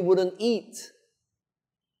 maybe he wouldn't eat.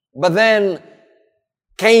 But then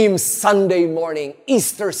came Sunday morning,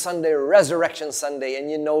 Easter Sunday, Resurrection Sunday,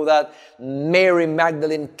 and you know that Mary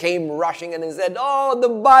Magdalene came rushing in and said, "Oh, the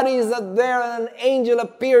body is not there, and an angel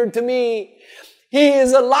appeared to me. He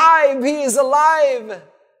is alive, he is alive."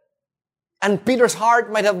 And Peter's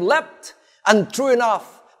heart might have leapt, and true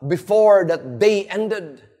enough, before that day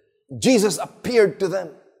ended, Jesus appeared to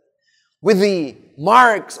them with the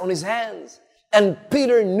marks on his hands. And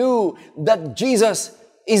Peter knew that Jesus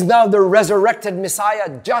is now the resurrected Messiah,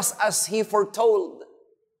 just as he foretold.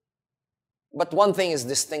 But one thing is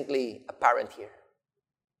distinctly apparent here.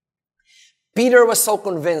 Peter was so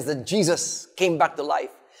convinced that Jesus came back to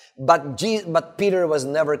life, but Peter was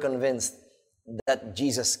never convinced that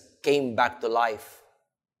Jesus came back to life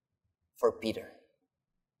for Peter.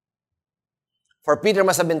 For Peter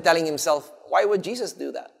must have been telling himself, why would Jesus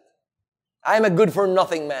do that? I am a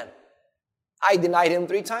good-for-nothing man. I denied him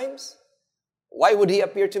 3 times. Why would he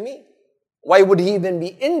appear to me? Why would he even be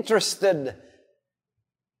interested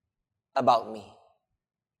about me?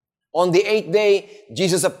 On the 8th day,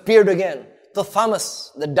 Jesus appeared again to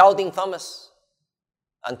Thomas, the doubting Thomas.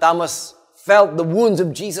 And Thomas felt the wounds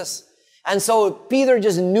of Jesus. And so Peter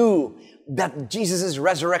just knew that Jesus'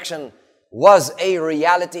 resurrection was a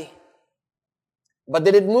reality. But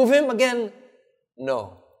did it move him again?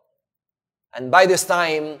 No. And by this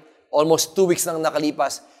time, almost 2 weeks nang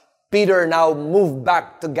nakalipas, Peter now moved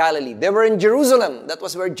back to Galilee. They were in Jerusalem. That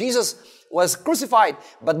was where Jesus was crucified.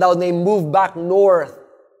 But now they moved back north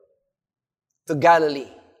to Galilee,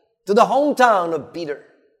 to the hometown of Peter.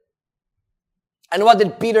 And what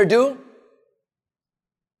did Peter do?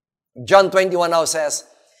 John 21 now says,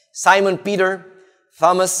 Simon Peter,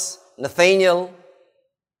 Thomas, Nathanael,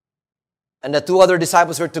 and the two other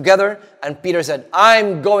disciples were together, and Peter said,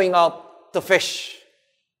 I'm going out to fish.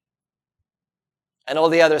 And all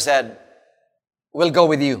the others said, we'll go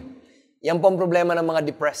with you. Yan po ang problema ng mga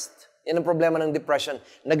depressed. Yan ang problema ng depression.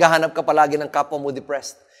 Naghahanap ka palagi ng kapwa mo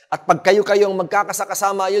depressed. At pag kayo-kayong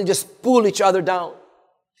magkakasakasama, you'll just pull each other down.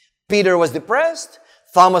 Peter was depressed.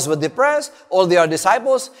 Thomas was depressed. All the other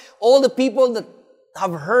disciples. All the people that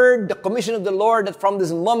have heard the commission of the Lord that from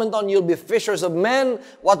this moment on you'll be fishers of men.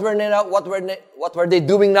 What were they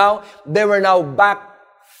doing now? They were now back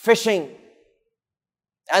fishing.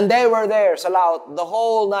 And they were there sa laot the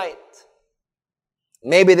whole night.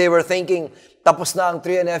 Maybe they were thinking, tapos na ang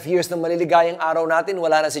 3.5 years na maliligayang araw natin,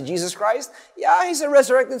 wala na si Jesus Christ. Yeah, He's a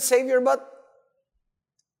resurrected Savior, but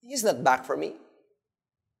He's not back for me.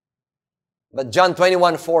 But John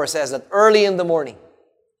 21:4 says that early in the morning,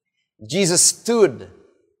 Jesus stood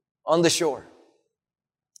on the shore.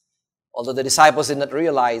 Although the disciples did not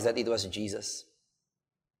realize that it was Jesus.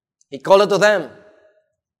 He called to them,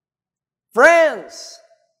 friends,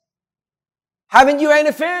 haven't you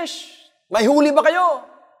any fish? May huli ba kayo?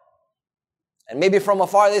 And maybe from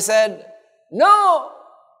afar they said, no.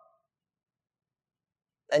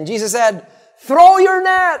 And Jesus said, throw your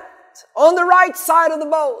net on the right side of the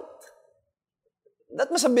boat. That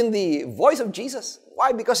must have been the voice of Jesus.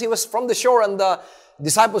 Why? Because He was from the shore and the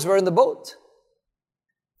disciples were in the boat.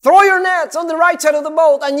 Throw your nets on the right side of the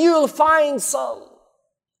boat and you'll find some.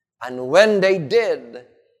 And when they did,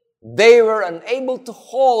 they were unable to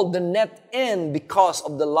hold the net in because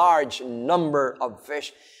of the large number of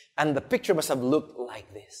fish. And the picture must have looked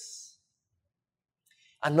like this.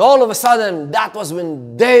 And all of a sudden, that was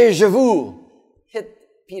when deja vu hit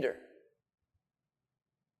Peter.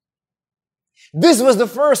 This was the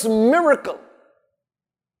first miracle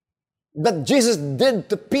that Jesus did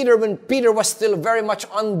to Peter when Peter was still very much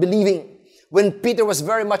unbelieving. When Peter was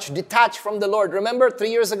very much detached from the Lord. Remember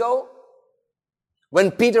 3 years ago?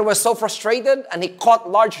 When Peter was so frustrated and he caught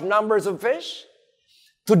large numbers of fish?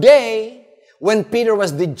 Today, when Peter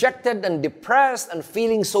was dejected and depressed and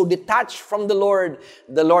feeling so detached from the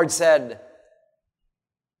Lord said,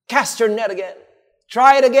 cast your net again.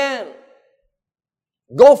 Try it again.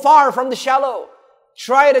 Go far from the shallow.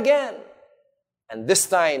 Try it again. And this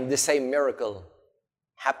time, the same miracle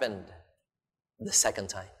happened the second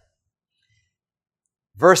time.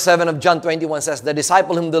 Verse 7 of John 21 says, the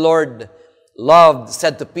disciple whom the Lord loved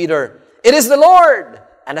said to Peter, it is the Lord.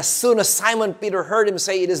 And as soon as Simon Peter heard him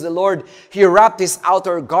say, it is the Lord, he wrapped his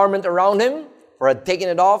outer garment around him, or had taken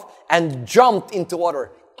it off, and jumped into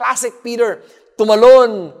water. Classic Peter,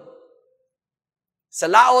 tumalon sa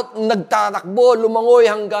laot, nagtatakbo, lumangoy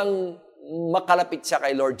hanggang makalapit siya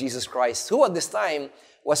kay Lord Jesus Christ, who at this time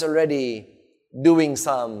was already doing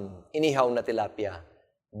some inihaw na tilapia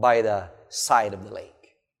by the side of the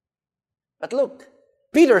lake. But look,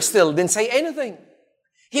 Peter still didn't say anything.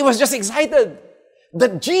 He was just excited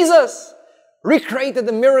that Jesus recreated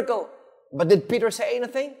the miracle. But did Peter say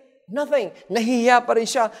anything? Nothing. Nahihiya pa rin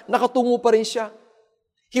siya. Nakatungo pa rin siya.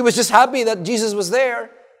 He was just happy that Jesus was there.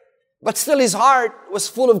 But still his heart was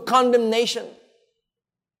full of condemnation.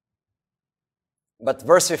 But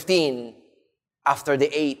verse 15, after they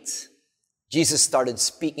ate, Jesus started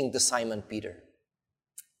speaking to Simon Peter.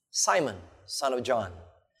 Simon, son of John,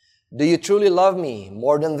 do you truly love me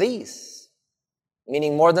more than these?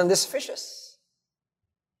 Meaning more than these fishes?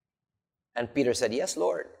 And Peter said, yes,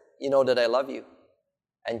 Lord, you know that I love you.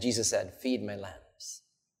 And Jesus said, feed my lambs.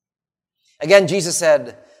 Again, Jesus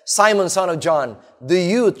said, Simon, son of John, do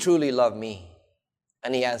you truly love me?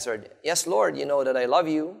 And he answered, yes, Lord, you know that I love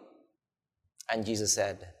you. And Jesus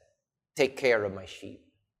said, take care of my sheep.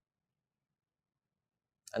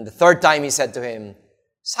 And the third time he said to him,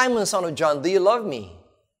 Simon, son of John, do you love me?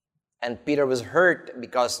 And Peter was hurt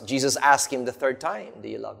because Jesus asked him the third time, do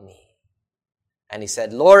you love me? And he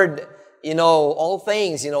said, Lord, you know all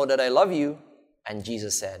things, you know that I love you. And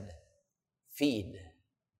Jesus said, feed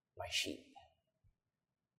my sheep.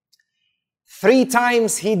 3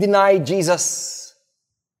 times he denied Jesus.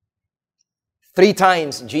 3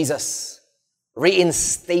 times Jesus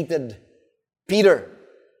reinstated Peter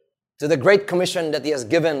to the great commission that he has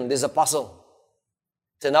given this apostle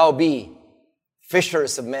to now be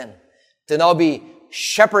fishers of men, to now be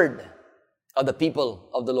shepherd of the people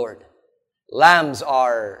of the Lord. Lambs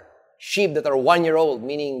are sheep that are 1 year old,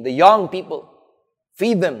 meaning the young people.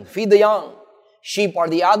 Feed them, feed the young. Sheep are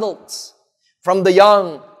the adults, from the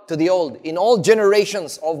young to the old. In all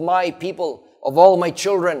generations of my people, of all my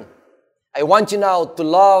children, I want you now to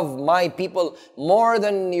love my people more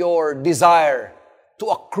than your desire to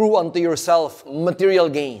accrue unto yourself material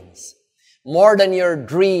gains, more than your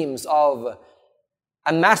dreams of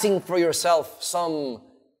amassing for yourself some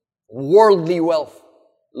worldly wealth.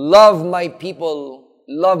 Love my people,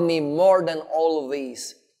 love me more than all of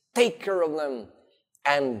these. Take care of them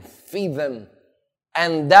and feed them.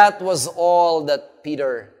 And that was all that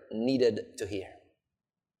Peter needed to hear.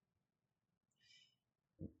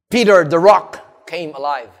 Peter, the rock, came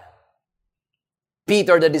alive.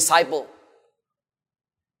 Peter, the disciple.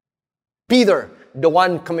 Peter, the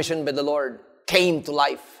one commissioned by the Lord, came to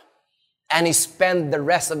life. And he spent the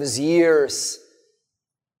rest of his years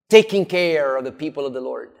taking care of the people of the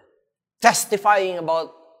Lord, testifying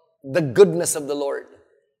about the goodness of the Lord,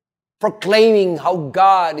 proclaiming how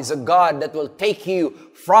God is a God that will take you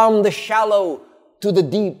from the shallow to the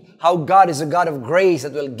deep, how God is a God of grace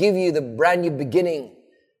that will give you the brand new beginning.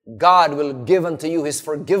 God will give unto you His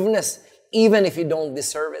forgiveness even if you don't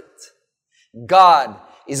deserve it. God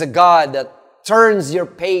is a God that turns your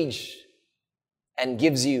page and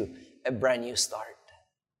gives you a brand new start.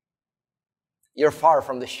 You're far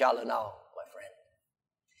from the shallow now, my friend.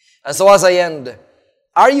 And so as I end,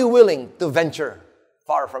 are you willing to venture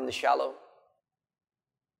far from the shallow?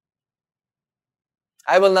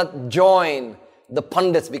 I will not join the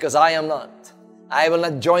pundits because I am not. I will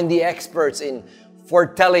not join the experts in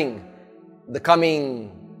foretelling the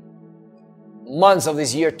coming months of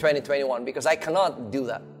this year 2021 because I cannot do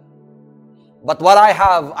that. But what I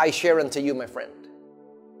have, I share unto you, my friend.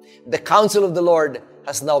 The counsel of the Lord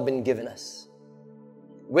has now been given us.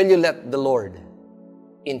 Will you let the Lord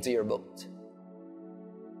into your boat?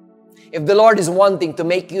 If the Lord is wanting to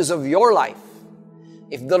make use of your life,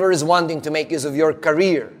 if the Lord is wanting to make use of your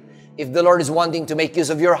career, if the Lord is wanting to make use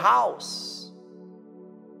of your house,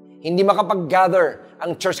 hindi makapag-gather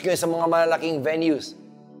ang church kayo sa mga malalaking venues.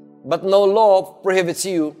 But no law prohibits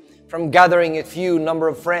you from gathering a few number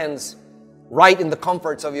of friends right in the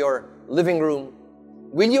comforts of your living room.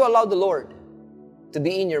 Will you allow the Lord to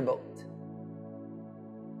be in your boat?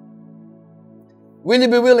 Will you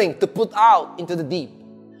be willing to put out into the deep,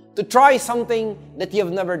 to try something that you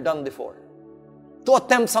have never done before, to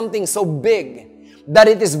attempt something so big that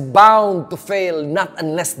it is bound to fail, not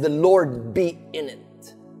unless the Lord be in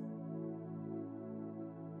it?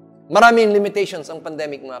 Maraming limitations ang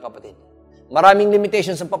pandemic, mga kapatid. Maraming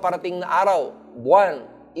limitations ang paparating na araw, buwan,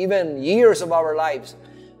 even years of our lives.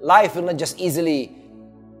 Life will not just easily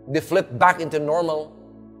be flipped back into normal.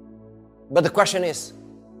 But the question is,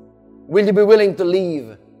 will you be willing to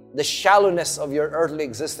leave the shallowness of your earthly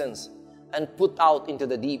existence and put out into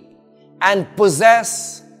the deep and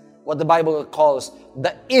possess what the Bible calls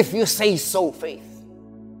the if you say so faith?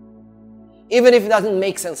 Even if it doesn't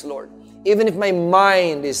make sense, Lord, even if my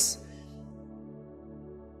mind is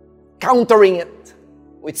countering it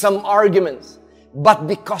with some arguments, but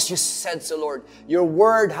because you said so, Lord, your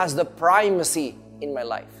word has the primacy in my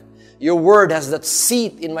life. Your word has that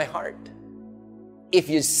seat in my heart. If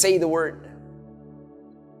you say the word,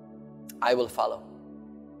 I will follow.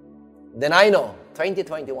 Then I know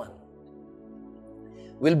 2021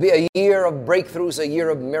 will be a year of breakthroughs, a year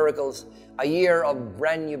of miracles, a year of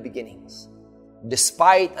brand new beginnings,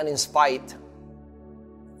 despite and in spite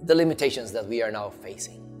the limitations that we are now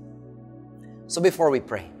facing. So before we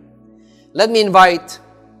pray, let me invite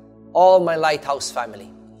all my Lighthouse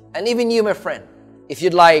family, and even you, my friend, if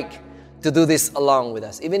you'd like to do this along with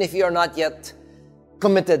us, even if you are not yet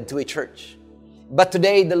committed to a church, but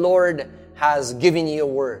today the Lord has given you a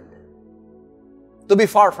word to be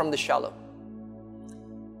far from the shallow.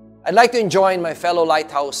 I'd like to join my fellow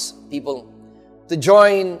Lighthouse people to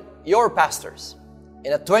join your pastors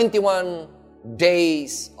in a 21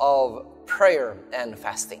 days of prayer and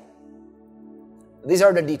fasting. These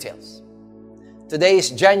are the details. Today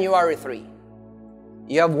is January 3.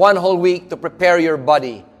 You have one whole week to prepare your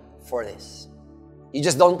body for this. You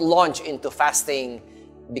just don't launch into fasting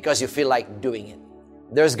because you feel like doing it.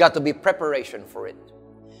 There's got to be preparation for it.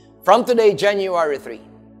 From today, January 3,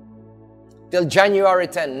 till January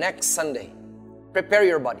 10, next Sunday, prepare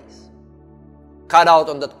your bodies. Cut out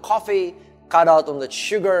on that coffee, cut out on that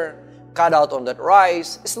sugar, cut out on that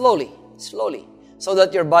rice, slowly, so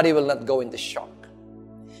that your body will not go into shock.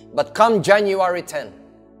 But come January 10,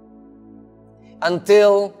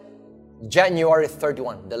 until January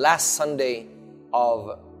 31, the last Sunday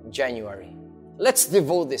of January, let's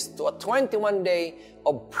devote this to a 21 day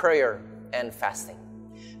of prayer and fasting.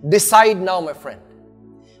 Decide now, my friend.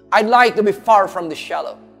 I'd like to be far from the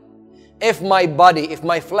shallow. If my body, if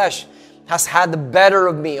my flesh has had the better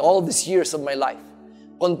of me all these years of my life,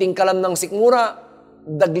 konting kalam ng sikmura,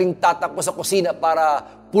 dagling tatak ko sa kusina para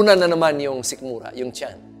punan na naman yung sikmura, yung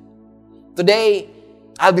tiyan. Today,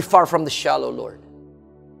 I'll be far from the shallow, Lord.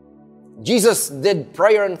 Jesus did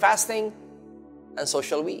prayer and fasting, and so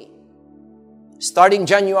shall we. Starting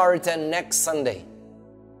January 10, next Sunday,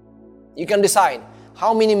 you can decide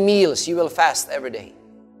how many meals you will fast every day.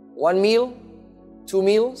 1 meal, 2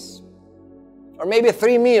 meals, or maybe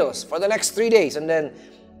 3 meals for the next 3 days. And then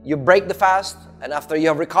you break the fast, and after you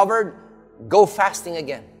have recovered, go fasting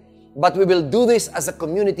again. But we will do this as a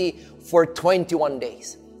community for 21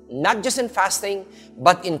 days. Not just in fasting,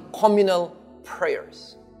 but in communal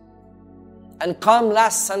prayers. And come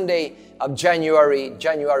last Sunday of January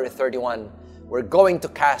 31, we're going to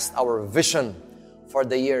cast our vision for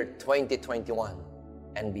the year 2021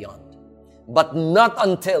 and beyond. But not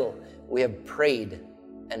until we have prayed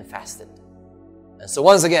and fasted. And so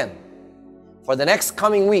once again, for the next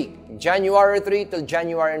coming week, January 3 till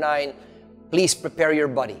January 9, please prepare your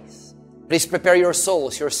bodies. Please prepare your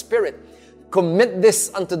souls, your spirit. Commit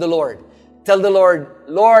this unto the Lord. Tell the Lord,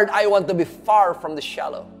 Lord, I want to be far from the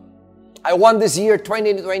shallow. I want this year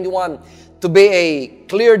 2021 to be a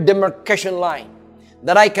clear demarcation line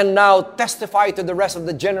that I can now testify to the rest of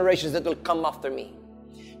the generations that will come after me.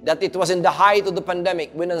 That it was in the height of the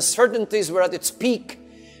pandemic, when uncertainties were at its peak,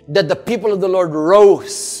 that the people of the Lord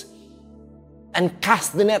rose and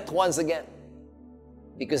cast the net once again.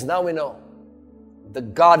 Because now we know the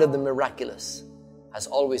God of the miraculous has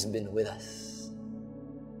always been with us.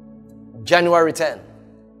 January 10,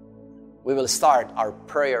 we will start our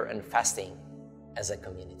prayer and fasting as a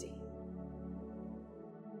community.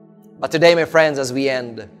 But today, my friends, as we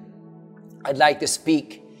end, I'd like to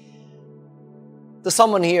speak to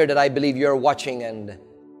someone here that I believe you're watching and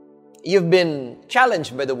you've been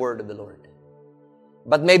challenged by the word of the Lord.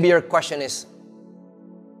 But maybe your question is,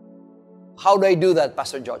 how do I do that,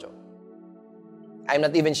 Pastor Jojo? I'm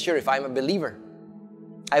not even sure if I'm a believer.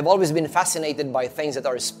 I've always been fascinated by things that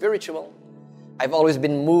are spiritual. I've always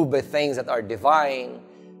been moved by things that are divine,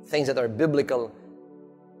 things that are biblical.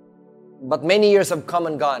 But many years have come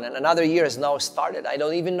and gone, and another year has now started. I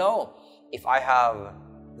don't even know if I have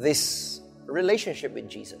this relationship with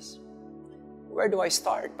Jesus. Where do I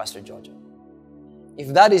start, Pastor Jojo?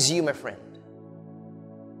 If that is you, my friend,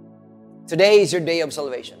 today is your day of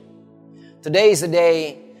salvation. Today is the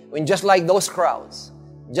day when, just like those crowds,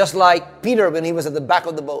 just like Peter when he was at the back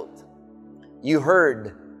of the boat, you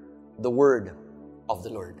heard the word of the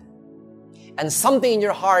Lord. And something in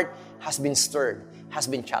your heart has been stirred, has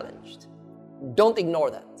been challenged. Don't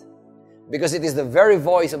ignore that, because it is the very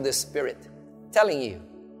voice of the Spirit telling you,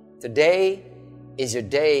 today is your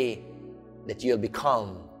day that you'll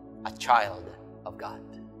become a child of God.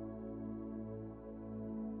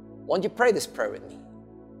 Won't you pray this prayer with me?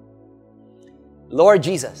 Lord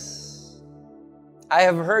Jesus, I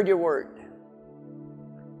have heard your word,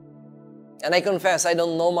 and I confess I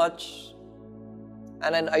don't know much,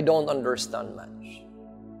 and I don't understand much.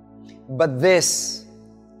 But this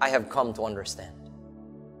I have come to understand.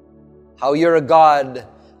 How you're a God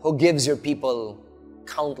who gives your people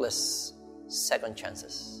countless second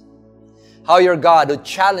chances. How you're God who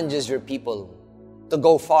challenges your people to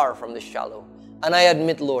go far from the shallow. And I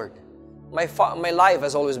admit, Lord, my life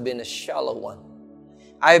has always been a shallow one.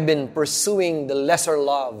 I've been pursuing the lesser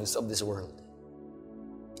loves of this world.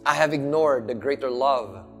 I have ignored the greater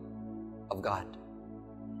love of God.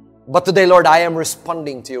 But today, Lord, I am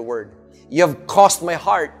responding to your word. You have caused my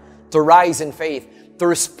heart to rise in faith, to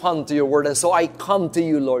respond to your word. And so I come to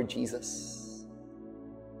you, Lord Jesus.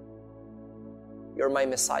 You're my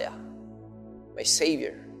Messiah, my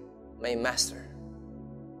Savior, my Master.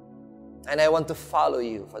 And I want to follow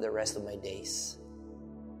you for the rest of my days.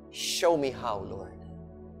 Show me how, Lord.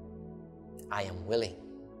 I am willing,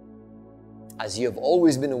 as you have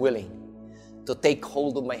always been willing, to take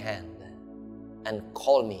hold of my hand and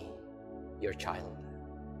call me your child.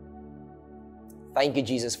 Thank you,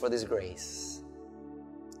 Jesus, for this grace.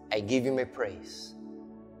 I give you my praise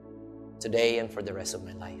today and for the rest of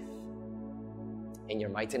my life. In your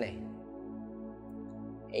mighty name,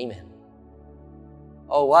 amen.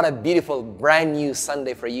 Oh, what a beautiful brand new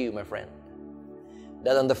Sunday for you, my friend.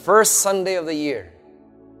 That on the first Sunday of the year,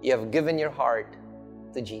 you have given your heart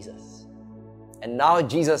to Jesus. And now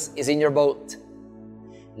Jesus is in your boat.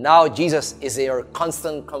 Now Jesus is your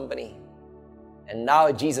constant company. And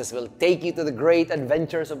now Jesus will take you to the great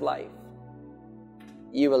adventures of life.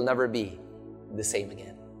 You will never be the same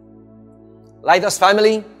again. Lighthouse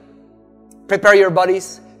family, Prepare your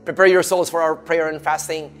bodies, prepare your souls for our prayer and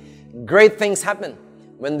fasting. Great things happen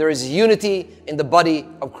when there is unity in the body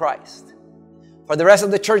of Christ. For the rest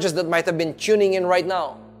of the churches that might have been tuning in right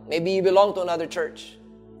now, maybe you belong to another church,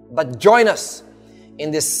 but join us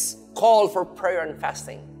in this call for prayer and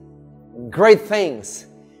fasting. Great things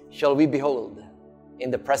shall we behold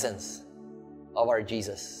in the presence of our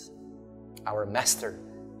Jesus, our Master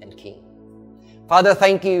and King. Father,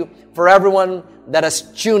 thank you for everyone that has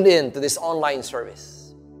tuned in to this online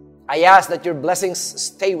service. I ask that your blessings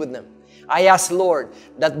stay with them. I ask, Lord,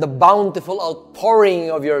 that the bountiful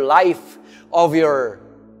outpouring of your life, of your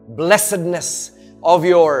blessedness, of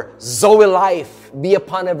your Zoe life be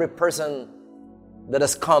upon every person that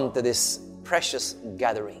has come to this precious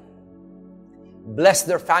gathering. Bless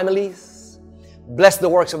their families. Bless the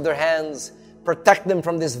works of their hands. Protect them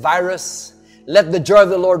from this virus. Let the joy of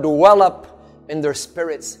the Lord well up in their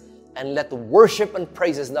spirits. And let worship and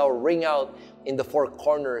praises now ring out in the four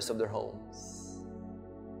corners of their homes.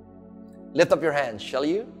 Lift up your hands, shall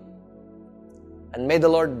you? And may the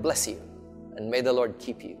Lord bless you. And may the Lord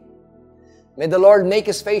keep you. May the Lord make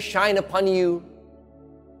His face shine upon you.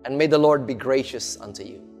 And may the Lord be gracious unto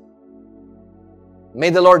you. May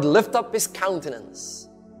the Lord lift up His countenance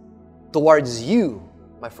towards you,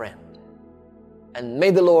 my friend. And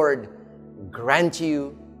may the Lord grant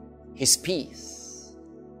you His peace.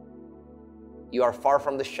 You are far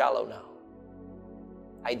from the shallow now.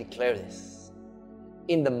 I declare this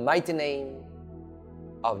in the mighty name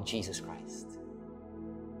of Jesus Christ.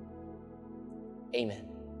 Amen.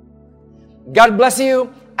 God bless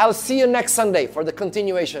you. I'll see you next Sunday for the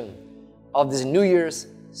continuation of this New Year's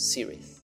series.